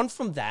lead on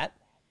from that,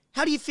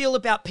 how do you feel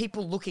about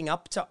people looking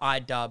up to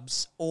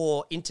iDubbbz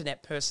or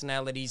internet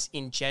personalities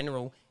in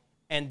general,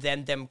 and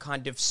then them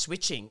kind of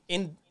switching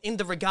in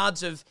the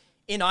regards of,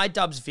 in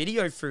iDubbbz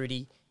video,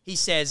 Fruity, he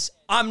says,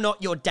 I'm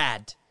not your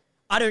dad.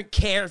 I don't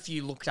care if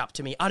you looked up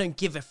to me. I don't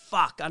give a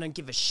fuck. I don't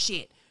give a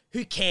shit.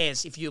 Who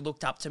cares if you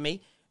looked up to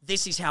me?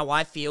 This is how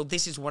I feel.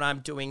 This is what I'm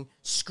doing.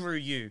 Screw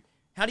you.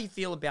 How do you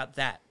feel about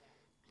that?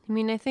 I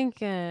mean, I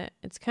think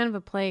it's kind of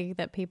a plague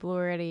that people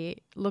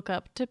already look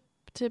up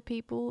to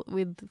people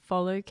with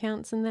follow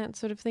counts and that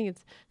sort of thing.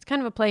 It's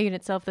kind of a plague in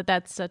itself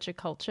that's such a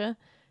culture.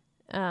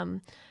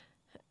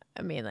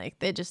 I mean,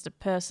 they're just a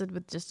person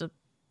with just a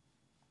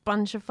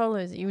bunch of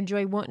followers that you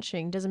enjoy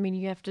watching. Doesn't mean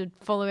you have to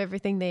follow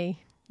everything they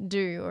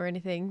do or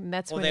anything. And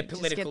that's or when their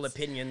political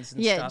opinions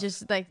and stuff.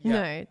 Just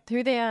no,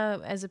 who they are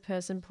as a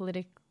person,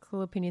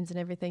 political opinions and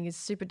everything is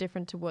super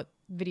different to what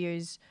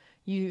videos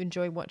you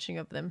enjoy watching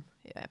of them.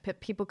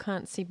 People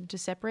can't seem to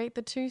separate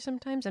the two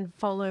sometimes and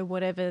follow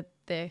whatever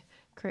their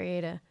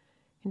creator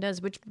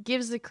does, which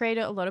gives the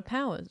creator a lot of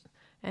powers,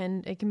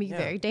 and it can be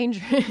very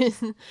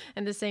dangerous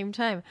at the same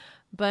time.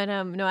 But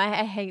no,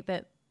 I hate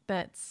that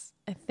that's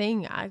a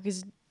thing,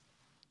 because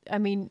I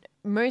mean,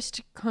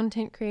 most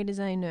content creators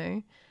I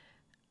know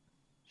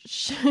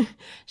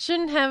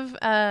shouldn't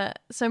have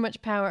so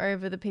much power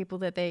over the people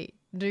that they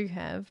do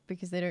have,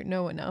 because they don't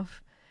know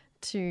enough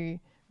to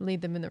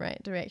lead them in the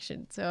right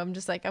direction. So I'm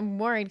just I'm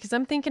worried, because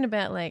I'm thinking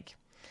about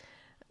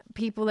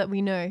people that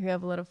we know who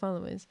have a lot of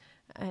followers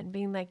and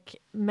being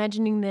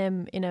imagining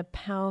them in a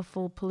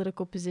powerful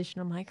political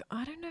position. I'm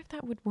I don't know if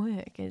that would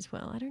work as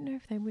well. I don't know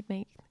if they would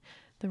make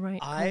the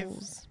right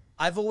calls.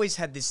 I've always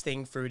had this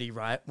thing, Fruity,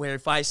 right, where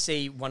if I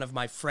see one of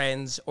my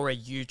friends or a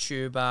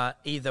YouTuber,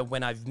 either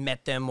when I've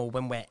met them or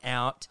when we're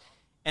out,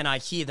 and I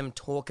hear them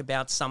talk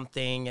about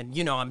something and,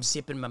 I'm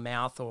zipping my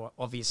mouth, or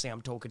obviously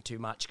I'm talking too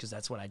much because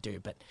that's what I do.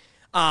 But,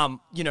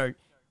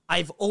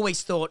 I've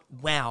always thought,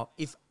 wow,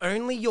 if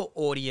only your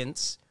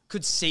audience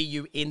could see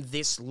you in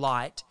this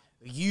light,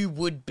 you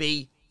would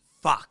be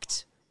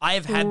fucked. I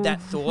have had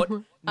that thought.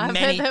 I've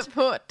had that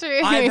thought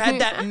too. I've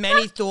had that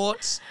many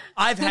thoughts.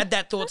 I've had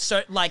that thought.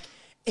 So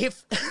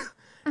if,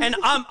 and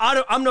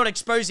I'm not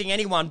exposing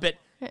anyone, but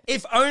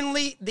if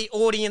only the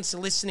audience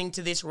listening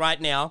to this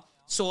right now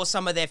saw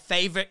some of their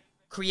favorite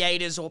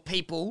creators or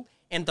people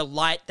in the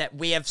light that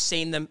we have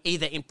seen them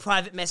either in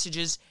private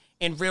messages,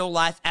 in real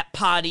life, at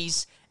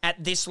parties,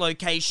 at this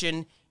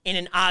location, in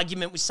an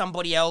argument with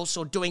somebody else,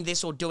 or doing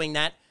this or doing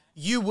that,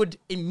 you would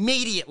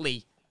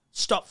immediately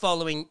stop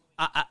following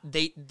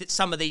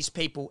some of these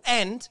people.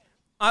 And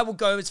I will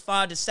go as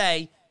far to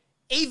say,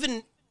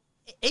 even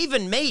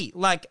me,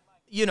 like,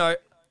 you know,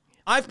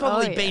 I've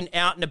probably been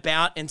out and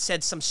about and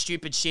said some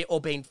stupid shit, or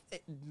been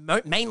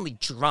mainly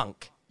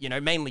drunk,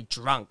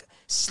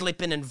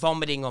 slipping and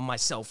vomiting on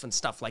myself and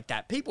stuff like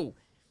that. People,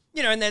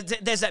 you know, and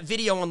there's that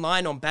video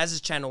online on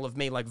Baz's channel of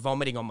me, like,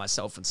 vomiting on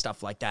myself and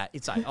stuff like that.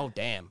 It's like, oh,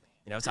 damn.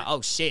 You know, it's like,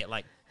 oh, shit.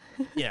 Like,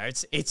 you know,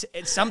 it's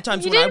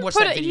sometimes when I watch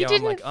that video,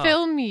 I'm like, oh. He didn't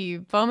film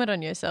you vomit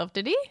on yourself,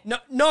 did he? No,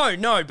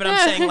 but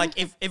I'm saying, like,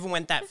 if it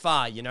went that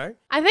far, you know?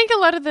 I think a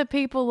lot of the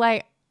people,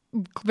 like,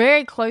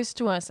 very close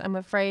to us, I'm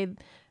afraid,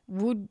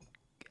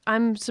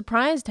 I'm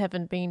surprised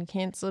haven't been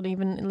cancelled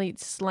even at least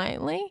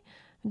slightly.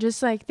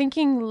 Just, like,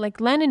 thinking, like,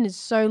 Lennon is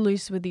so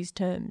loose with these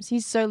terms.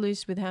 He's so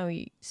loose with how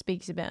he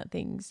speaks about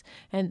things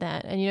and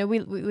that. And, you know,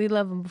 we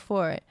love him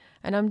before it.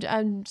 And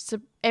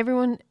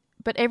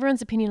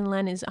everyone's opinion on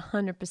Lennon is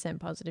 100%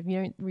 positive.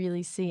 You don't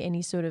really see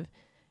any sort of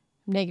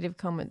negative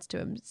comments to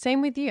him.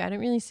 Same with you. I don't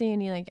really see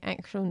any, like,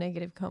 actual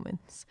negative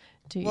comments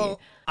to you. Well,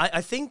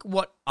 I think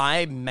what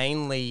I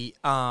mainly,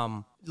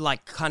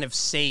 like, kind of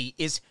see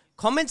is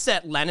comments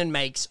that Lennon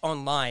makes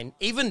online,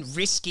 even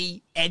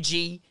risky,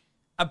 edgy,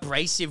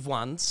 abrasive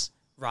ones,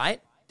 right?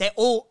 They're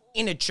all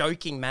in a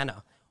joking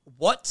manner.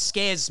 What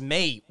scares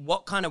me,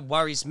 what kind of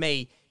worries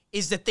me,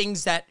 is the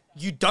things that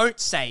you don't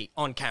say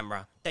on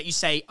camera, that you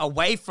say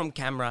away from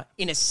camera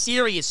in a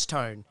serious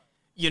tone,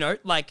 you know,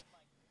 like,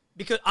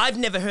 because I've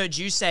never heard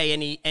you say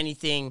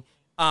anything,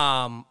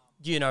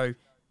 you know,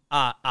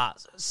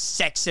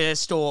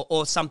 sexist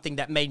or something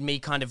that made me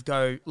kind of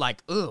go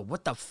like, ugh,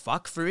 what the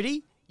fuck,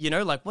 Fruity? You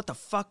know, like, what the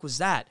fuck was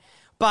that?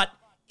 But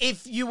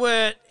if you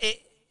were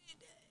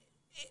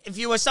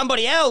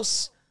somebody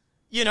else,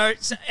 you know,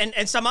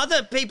 and some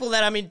other people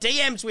that I'm in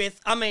DMs with,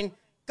 I mean,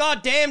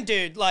 goddamn,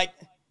 dude, like,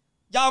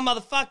 y'all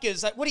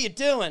motherfuckers, like, what are you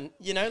doing?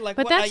 You know, like,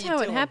 but what are you doing? But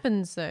that's how it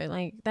happens, though.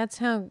 Like, that's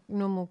how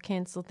normal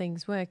cancel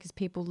things work, is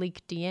people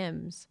leak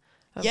DMs.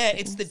 Yeah,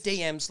 things. It's the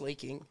DMs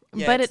leaking.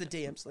 Yeah, it's the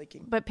DMs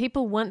leaking. But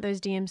people want those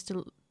DMs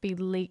to be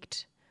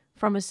leaked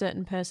from a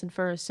certain person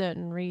for a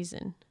certain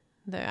reason.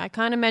 Though I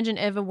can't imagine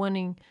anyone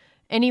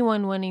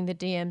wanting the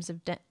DMs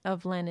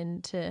of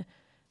Lennon to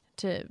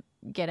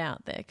get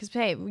out there. Because,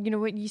 hey, you know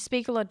what? You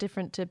speak a lot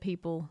different to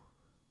people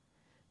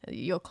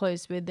you're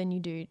close with than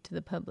you do to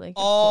the public.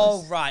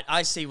 Oh, right.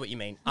 I see what you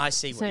mean. I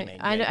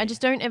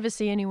just don't ever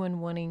see anyone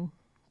wanting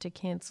to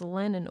cancel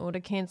Lennon or to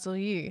cancel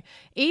you.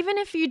 Even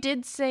if you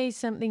did say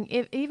something,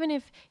 even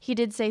if he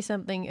did say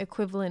something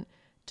equivalent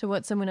to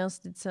what someone else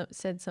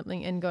said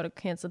something and got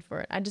cancelled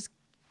for it, I just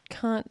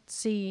can't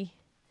see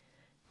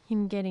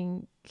him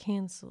getting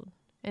cancelled.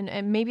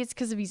 And maybe it's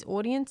because of his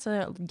audience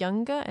are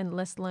younger and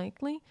less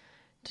likely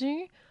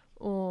to,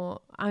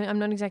 or I'm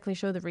not exactly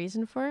sure the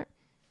reason for it.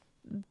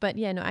 But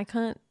yeah, no, I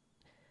can't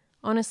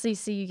honestly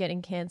see you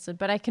getting cancelled.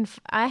 But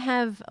I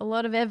have a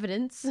lot of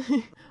evidence.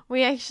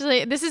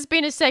 This has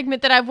been a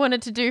segment that I've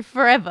wanted to do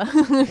forever. As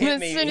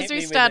soon as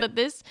we started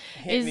this,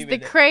 is the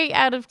Cray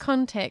out of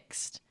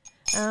context.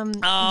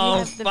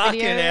 Oh,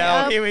 fucking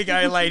hell. Here we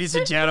go, ladies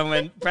and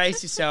gentlemen.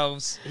 Brace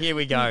yourselves. Here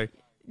we go.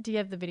 Do you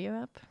have the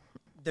video up?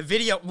 The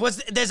video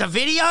there's a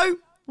video?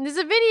 There's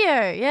a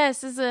video.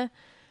 Yes,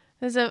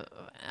 there's a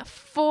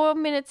 4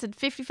 minutes and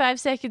 55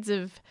 seconds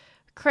of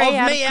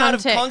Cray out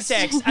of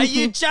context. Are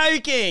you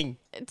joking?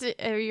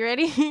 Are you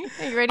ready?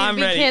 Are you ready to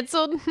be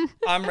cancelled?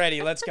 I'm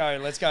ready. Let's go.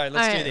 Let's do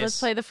this. Let's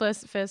play the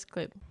first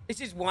clip.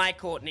 This is why,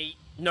 Courtney,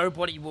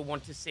 nobody will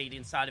want to seed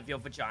inside of your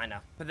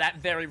vagina. For that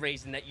very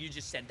reason that you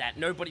just said that.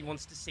 Nobody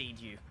wants to seed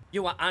you.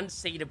 You are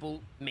unseedable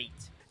meat.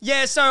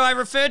 Yeah, so I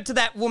referred to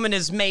that woman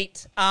as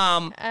meat.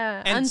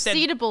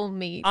 Unseedable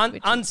meat.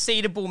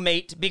 Unseedable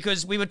meat,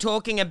 because we were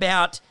talking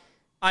about,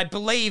 I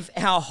believe,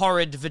 how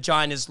horrid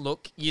vaginas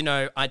look. You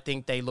know, I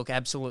think they look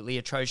absolutely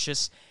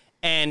atrocious.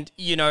 And,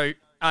 you know,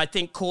 I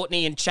think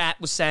Courtney in chat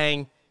was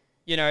saying,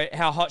 you know,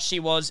 how hot she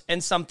was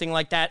and something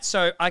like that.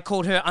 So I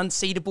called her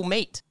unseedable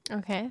meat.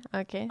 Okay.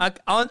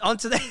 On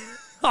to the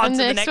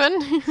next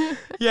one.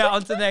 Yeah,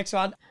 on to the next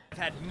one. I've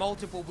had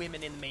multiple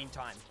women in the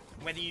meantime.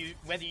 Whether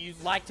you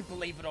like to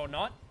believe it or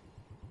not,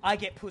 I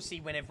get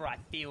pussy whenever I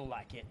feel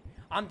like it.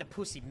 I'm the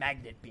pussy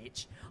magnet,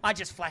 bitch. I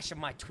just flash on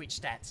my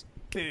Twitch stats.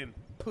 Boom.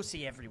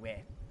 Pussy everywhere.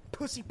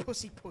 Pussy,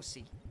 pussy,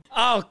 pussy.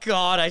 Oh,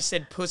 God, I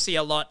said pussy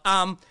a lot.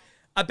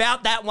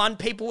 About that one,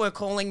 people were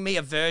calling me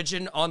a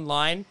virgin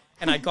online,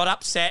 and I got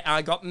upset and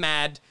I got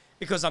mad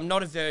because I'm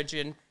not a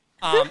virgin.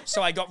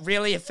 So I got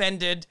really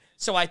offended.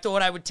 So I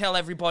thought I would tell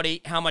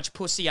everybody how much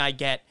pussy I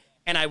get,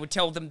 and I would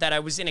tell them that I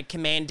was in a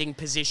commanding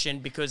position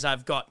because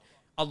I've got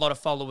a lot of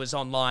followers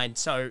online.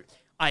 So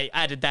I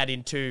added that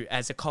into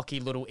as a cocky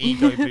little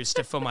ego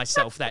booster for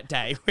myself that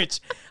day,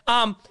 which,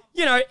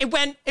 you know, it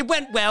went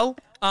well.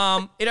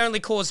 It only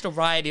caused a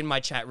riot in my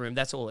chat room.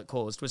 That's all it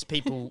caused, was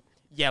people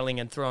yelling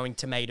and throwing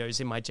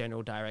tomatoes in my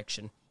general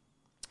direction.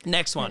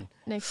 Next one.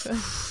 Next one.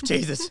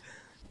 Jesus.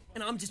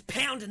 And I'm just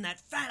pounding that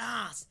fat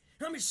ass.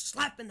 And I'm just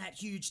slapping that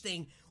huge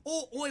thing,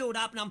 all oiled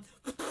up, and I'm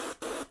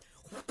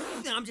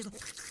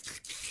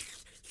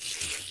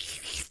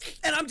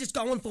just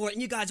going for it,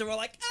 and you guys are all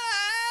like,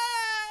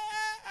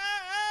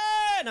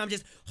 and I'm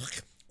just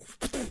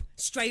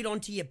straight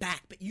onto your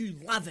back, but you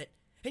love it.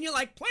 And you're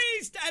like,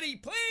 please, Daddy,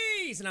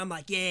 please. And I'm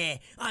like, yeah,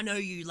 I know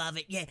you love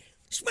it, yeah.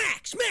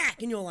 Smack,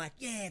 smack. And you're like,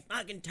 yeah,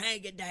 fucking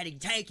take it, Daddy,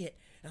 take it.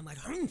 And I'm like,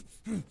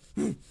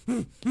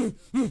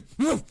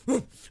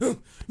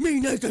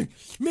 me, Nathan,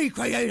 me,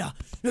 creator.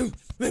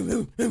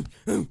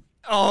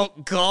 Oh,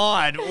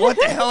 God. What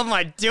the hell am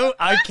I doing?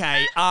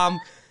 Okay.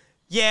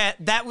 Yeah,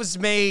 that was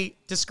me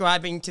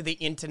describing to the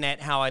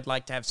internet how I'd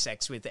like to have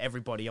sex with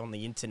everybody on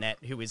the internet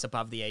who is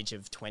above the age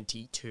of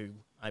 22,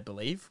 I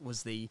believe,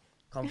 was the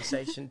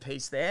conversation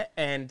piece there.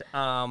 And,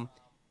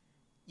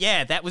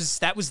 yeah, that was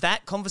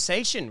that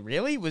conversation,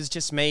 really. It was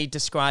just me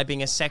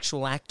describing a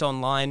sexual act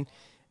online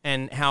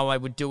and how I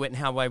would do it and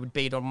how I would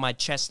beat on my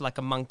chest like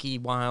a monkey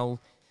while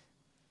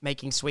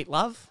making sweet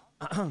love.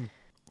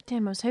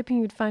 Damn, I was hoping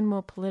you'd find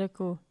more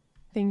political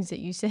things that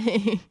you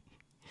say.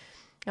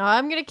 Oh,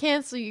 I'm going to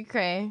cancel you,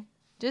 Cray.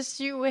 Just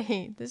you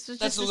wait. This was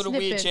That's just a little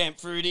snippet. weird, Champ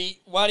Fruity.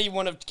 Why do you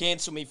want to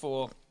cancel me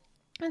for?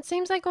 It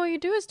seems like all you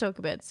do is talk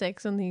about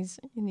sex in these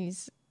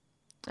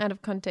out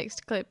of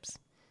context clips.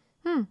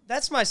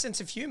 That's my sense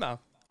of humor.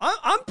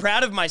 I'm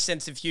proud of my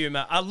sense of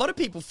humor. A lot of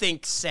people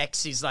think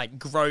sex is like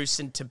gross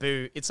and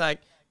taboo. It's like,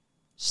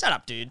 shut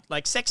up, dude.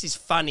 Like, sex is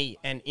funny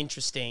and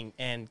interesting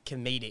and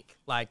comedic.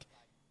 Like,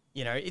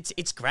 you know,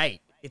 it's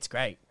great. It's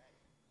great.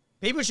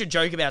 People should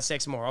joke about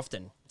sex more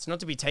often. It's not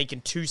to be taken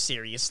too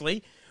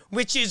seriously,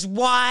 which is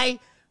why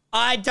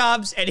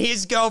iDubbbz and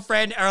his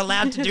girlfriend are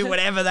allowed to do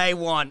whatever they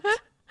want.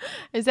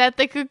 Is that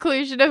the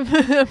conclusion of...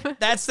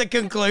 That's the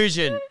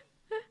conclusion.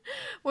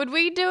 Would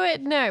we do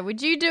it? No.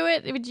 Would you do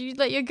it? Would you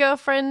let your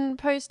girlfriend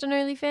post on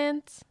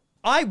OnlyFans?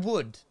 I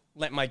would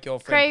let my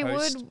girlfriend Cray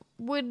post.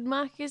 would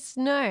Marcus?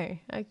 No.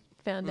 I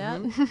found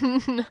out.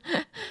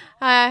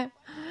 I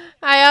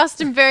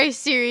asked him very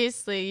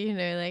seriously, you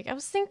know, like, I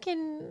was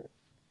thinking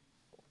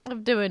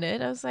of doing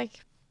it. I was like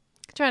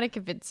trying to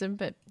convince him,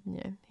 but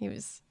yeah, he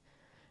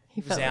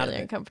felt out really of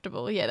it.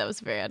 uncomfortable. Yeah, that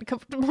was a very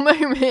uncomfortable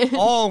moment.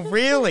 Oh,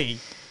 really?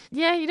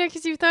 Yeah, you know,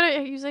 because he was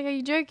like, "Are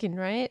you joking,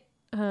 right?"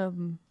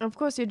 Of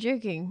course you're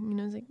joking. You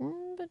know, I was like,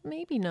 but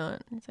maybe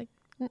not. It's like,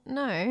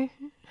 no.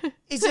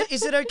 Is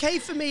it okay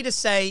for me to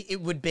say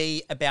it would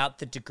be about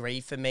the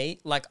degree for me?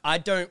 Like, I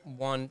don't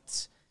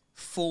want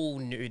full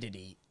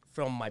nudity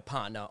from my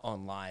partner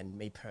online,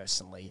 me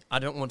personally. I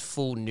don't want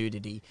full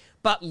nudity.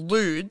 But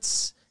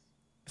lewds,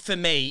 for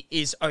me,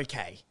 is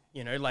okay.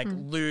 You know, like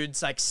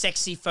lewds, like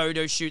sexy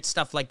photo shoots,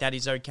 stuff like that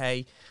is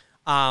okay.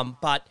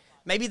 But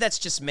maybe that's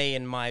just me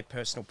and my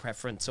personal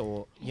preference,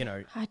 or, you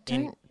know, I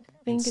don't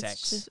think sex.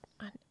 it's just...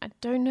 I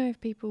don't know if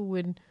people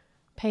would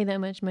pay that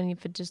much money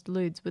for just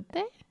lewds, would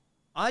they?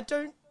 I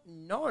don't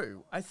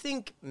know. I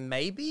think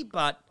maybe,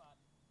 but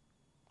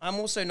I'm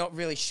also not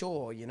really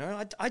sure, you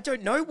know. I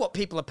don't know what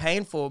people are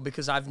paying for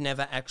because I've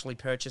never actually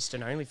purchased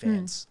an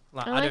OnlyFans.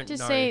 Like, I I like don't to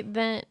know. say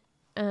that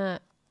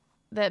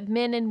that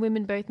men and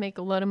women both make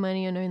a lot of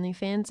money on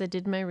OnlyFans. I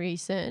did my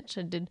research.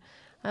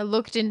 I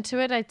looked into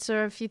it. I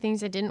saw a few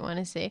things I didn't want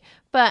to say,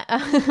 but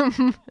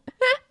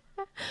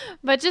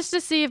but just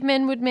to see if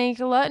men would make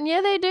a lot. And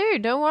yeah, they do.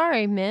 Don't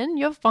worry, men.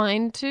 You're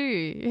fine too.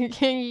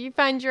 You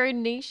find your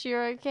own niche.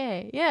 You're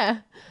okay.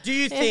 Yeah. Do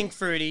you think,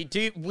 Fruity,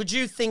 would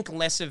you think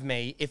less of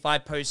me if I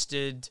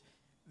posted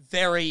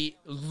very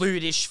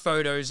lewdish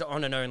photos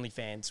on an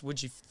OnlyFans?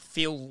 Would you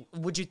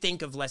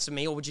think of less of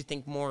me, or would you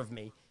think more of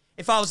me?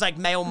 If I was like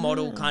male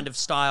model kind of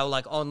style,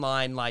 like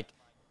online, like,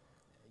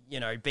 you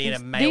know, being a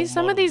male model.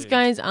 Some of these dude.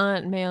 guys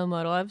aren't male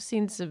model. I've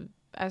seen some.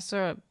 I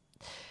saw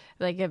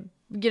like a,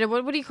 you know,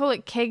 what do you call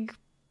it? Keg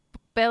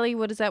belly.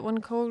 What is that one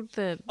called?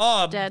 The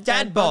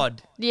dad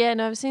bod. Yeah,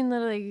 no, I've seen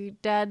literally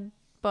dad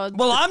bods.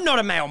 Well, I'm not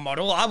a male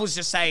model. I was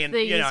just saying,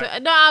 you know.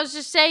 No, I was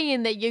just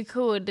saying that you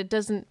could. It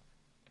doesn't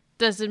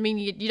mean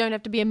you don't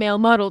have to be a male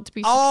model to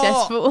be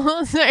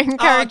successful. So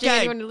encouraging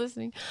anyone who's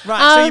listening.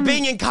 Right, so you're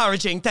being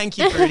encouraging. Thank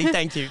you, Fruity.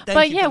 Thank you.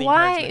 But you yeah, for the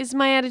why encouragement. is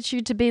my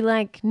attitude to be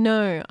like,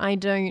 no, I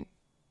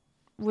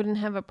wouldn't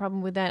have a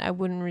problem with that. I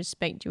wouldn't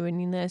respect you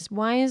any less.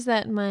 Why is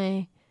that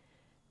my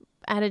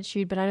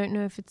attitude? But I don't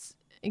know if it's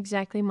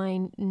exactly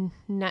my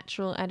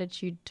natural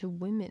attitude to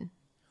women.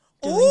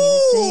 Doing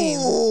the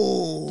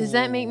same. Does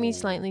that make me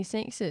slightly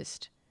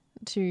sexist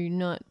to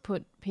not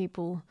put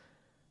people,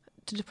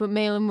 to put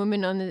male and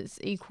women on this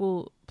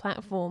equal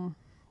platform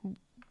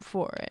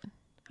for it?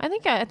 I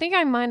think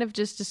I might have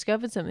just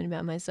discovered something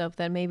about myself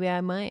that maybe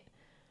I might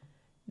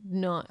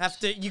not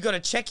you got to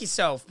check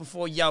yourself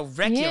before you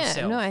wreck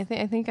yourself. No, I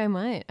think I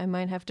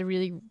might have to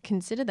really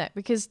consider that,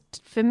 because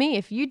for me,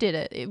 if you did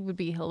it, it would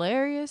be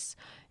hilarious.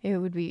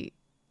 I'd be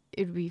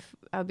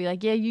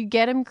like, yeah, you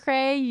get him,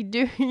 Cray. You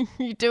do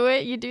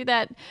it. You do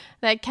that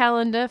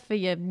calendar for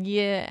your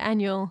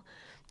annual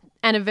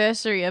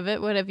anniversary of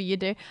it, whatever you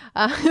do.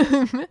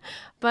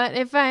 But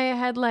if I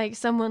had like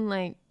someone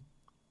like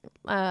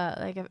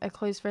a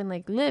close friend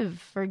like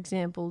Liv, for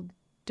example,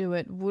 do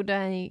it, would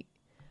I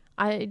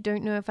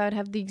don't know if I'd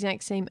have the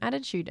exact same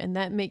attitude, and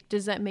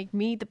does that make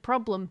me the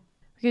problem?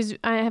 Because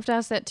I have to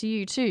ask that to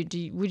you too.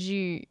 Would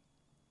you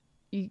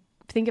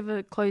think of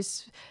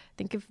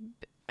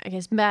I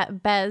guess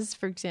Baz,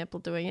 for example,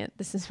 doing it.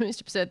 This is the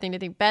most absurd thing to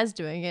think Baz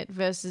doing it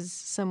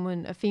versus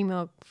a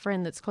female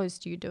friend that's close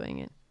to you doing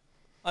it.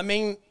 I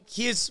mean,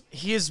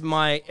 here's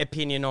my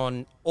opinion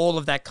on all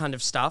of that kind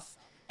of stuff,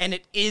 and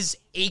it is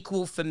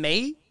equal for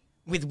me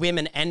with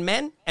women and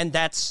men, and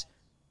that's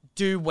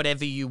do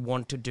whatever you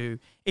want to do.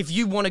 If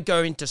you want to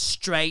go into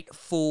straight,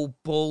 full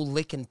ball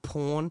licking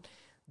porn,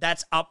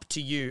 that's up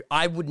to you.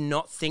 I would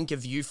not think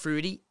of you,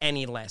 Fruity,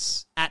 any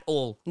less at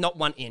all. Not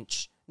 1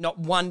 inch, not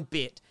one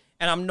bit.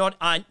 And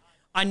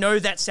I know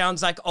that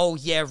sounds like, oh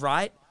yeah,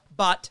 right,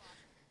 but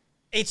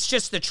it's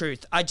just the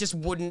truth. I just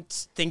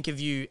wouldn't think of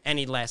you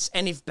any less.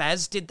 And if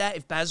Baz did that,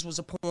 if Baz was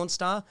a porn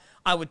star,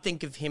 I would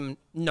think of him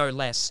no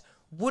less.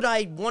 Would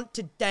I want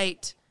to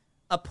date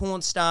a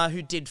porn star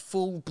who did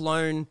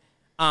full-blown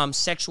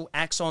sexual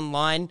acts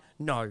online?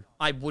 No,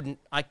 I wouldn't.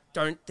 I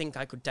don't think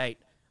I could date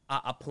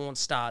a porn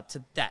star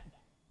to that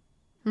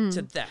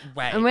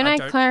way. And when I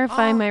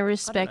clarify my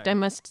respect, I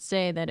must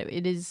say that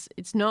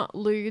it's not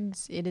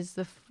lewds. It is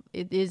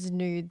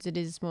nudes. It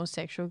is more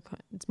sexual.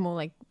 It's more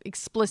like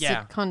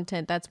explicit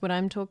content. That's what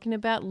I'm talking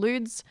about.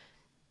 Lewds,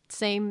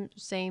 same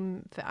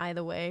for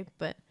either way.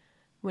 But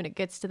when it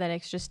gets to that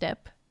extra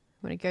step,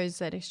 when it goes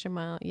that extra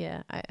mile,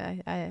 yeah,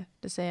 I have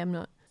to say I'm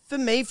not. For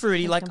me,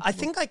 Fruity, like I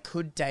think I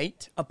could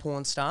date a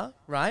porn star,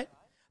 right?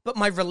 But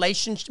my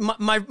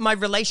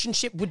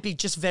relationship would be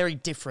just very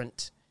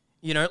different.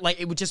 You know, like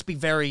it would just be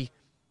very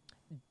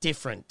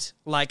different.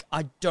 Like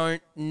I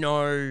don't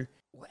know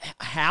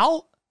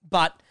how,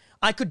 but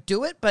I could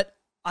do it, but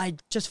I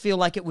just feel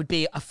like it would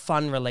be a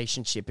fun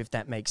relationship, if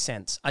that makes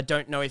sense. I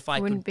don't know if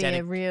I wouldn't be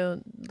a real,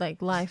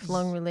 like,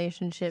 lifelong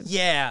relationship.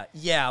 Yeah,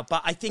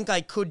 but I think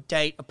I could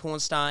date a porn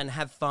star and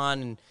have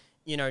fun and,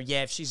 you know,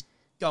 yeah, if she's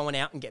going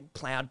out and getting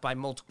plowed by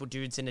multiple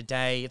dudes in a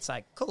day, it's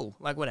like, cool,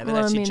 like whatever,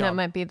 well, that's your job. That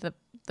might be the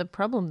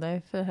problem,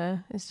 though, for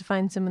her, is to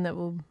find someone that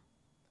will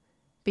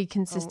be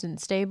consistent,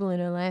 stable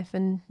in her life,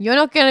 and you're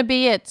not going to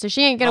be it, so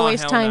she ain't going to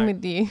waste time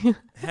with you.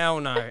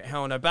 Hell no.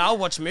 But I'll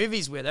watch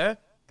movies with her.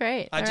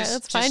 Great.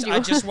 Let's find you. I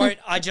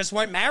just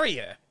won't marry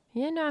her.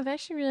 Yeah, no, I've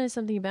actually realized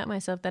something about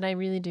myself that I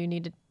really do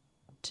need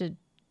to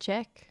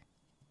check.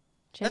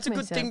 That's a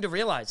good thing to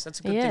realize.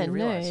 No,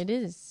 it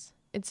is.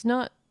 It's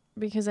not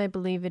because I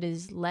believe it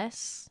is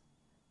less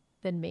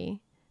than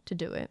me to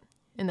do it,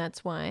 and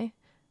that's why.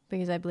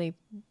 Because I believe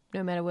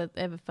no matter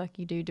whatever fuck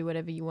you do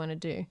whatever you want to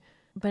do.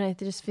 But I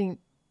just think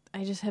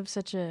I just have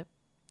such a,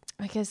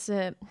 I guess,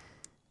 I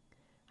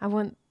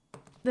want,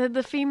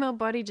 the female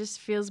body just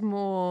feels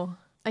more,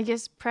 I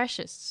guess,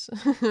 precious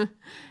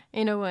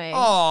in a way.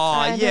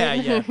 Oh, yeah.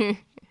 I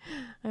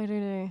don't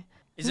know.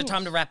 Is it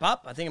time to wrap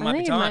up? I think it might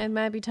be time. It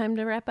might be time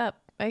to wrap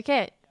up.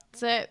 Okay.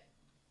 So,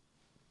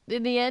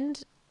 in the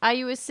end, are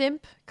you a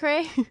simp,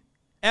 Cray?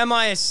 Am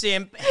I a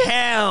simp?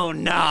 Hell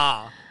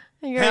nah.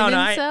 You're an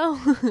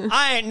incel?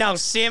 I ain't no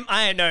simp.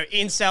 I ain't no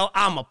incel.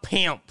 I'm a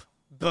pimp.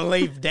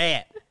 Believe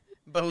that.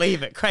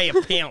 Believe it. Cray a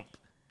pimp.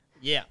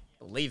 Yeah,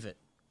 believe it.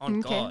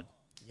 On God.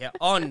 Yeah,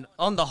 on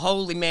the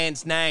holy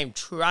man's name.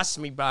 Trust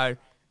me, bro.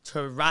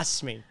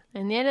 Trust me.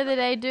 At the end of the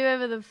day, do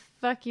whatever the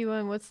fuck you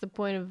want. What's the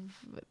point of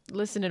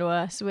listening to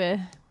us?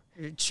 We're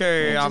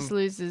just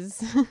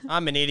losers.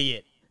 I'm an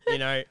idiot, you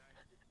know.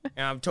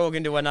 And I'm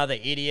talking to another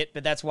idiot,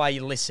 but that's why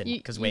you listen,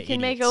 because we're idiots. You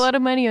can make a lot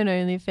of money on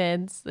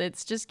OnlyFans.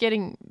 It's just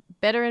getting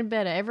better and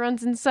better.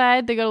 Everyone's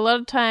inside. They got a lot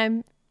of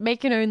time.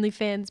 Make an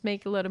OnlyFans.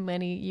 Make a lot of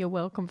money. You're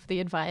welcome for the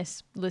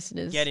advice,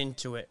 listeners. Get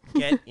into it.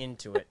 Get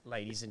into it,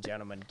 ladies and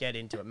gentlemen. Get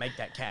into it. Make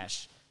that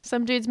cash.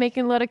 Some dude's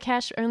making a lot of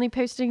cash only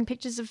posting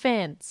pictures of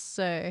fans,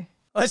 so...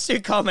 Let's do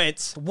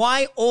comments.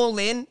 Why All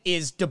In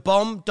is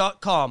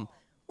debomb.com.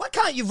 Why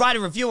can't you write a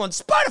review on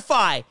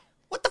Spotify?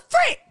 What the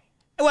frick?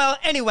 Well,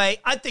 anyway,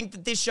 I think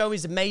that this show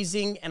is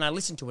amazing, and I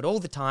listen to it all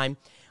the time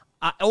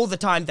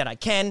that I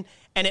can,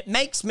 and it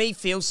makes me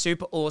feel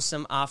super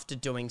awesome after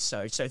doing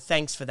so. So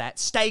thanks for that.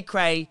 Stay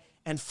cray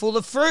and full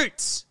of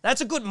fruits.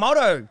 That's a good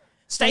motto.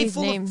 Stay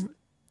full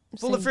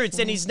of fruits.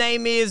 And his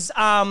name is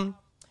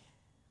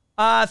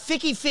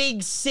Ficky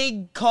Fig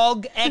Sig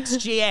Cog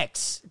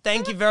XGX.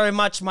 Thank you very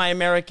much, my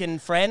American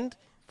friend.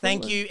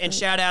 Thank you, and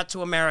shout out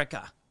to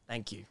America.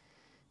 Thank you.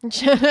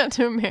 Shout out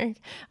to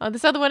America. Oh,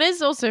 this other one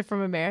is also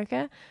from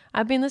America.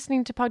 I've been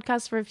listening to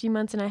podcasts for a few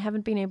months and I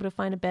haven't been able to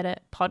find a better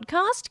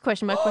podcast?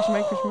 Question mark.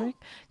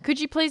 Could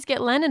you please get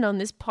Lennon on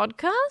this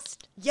podcast?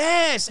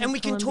 Yes, and we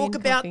can talk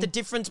about the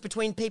difference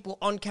between people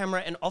on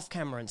camera and off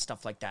camera and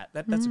stuff like that.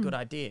 That's a good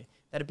idea.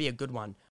 That'd be a good one.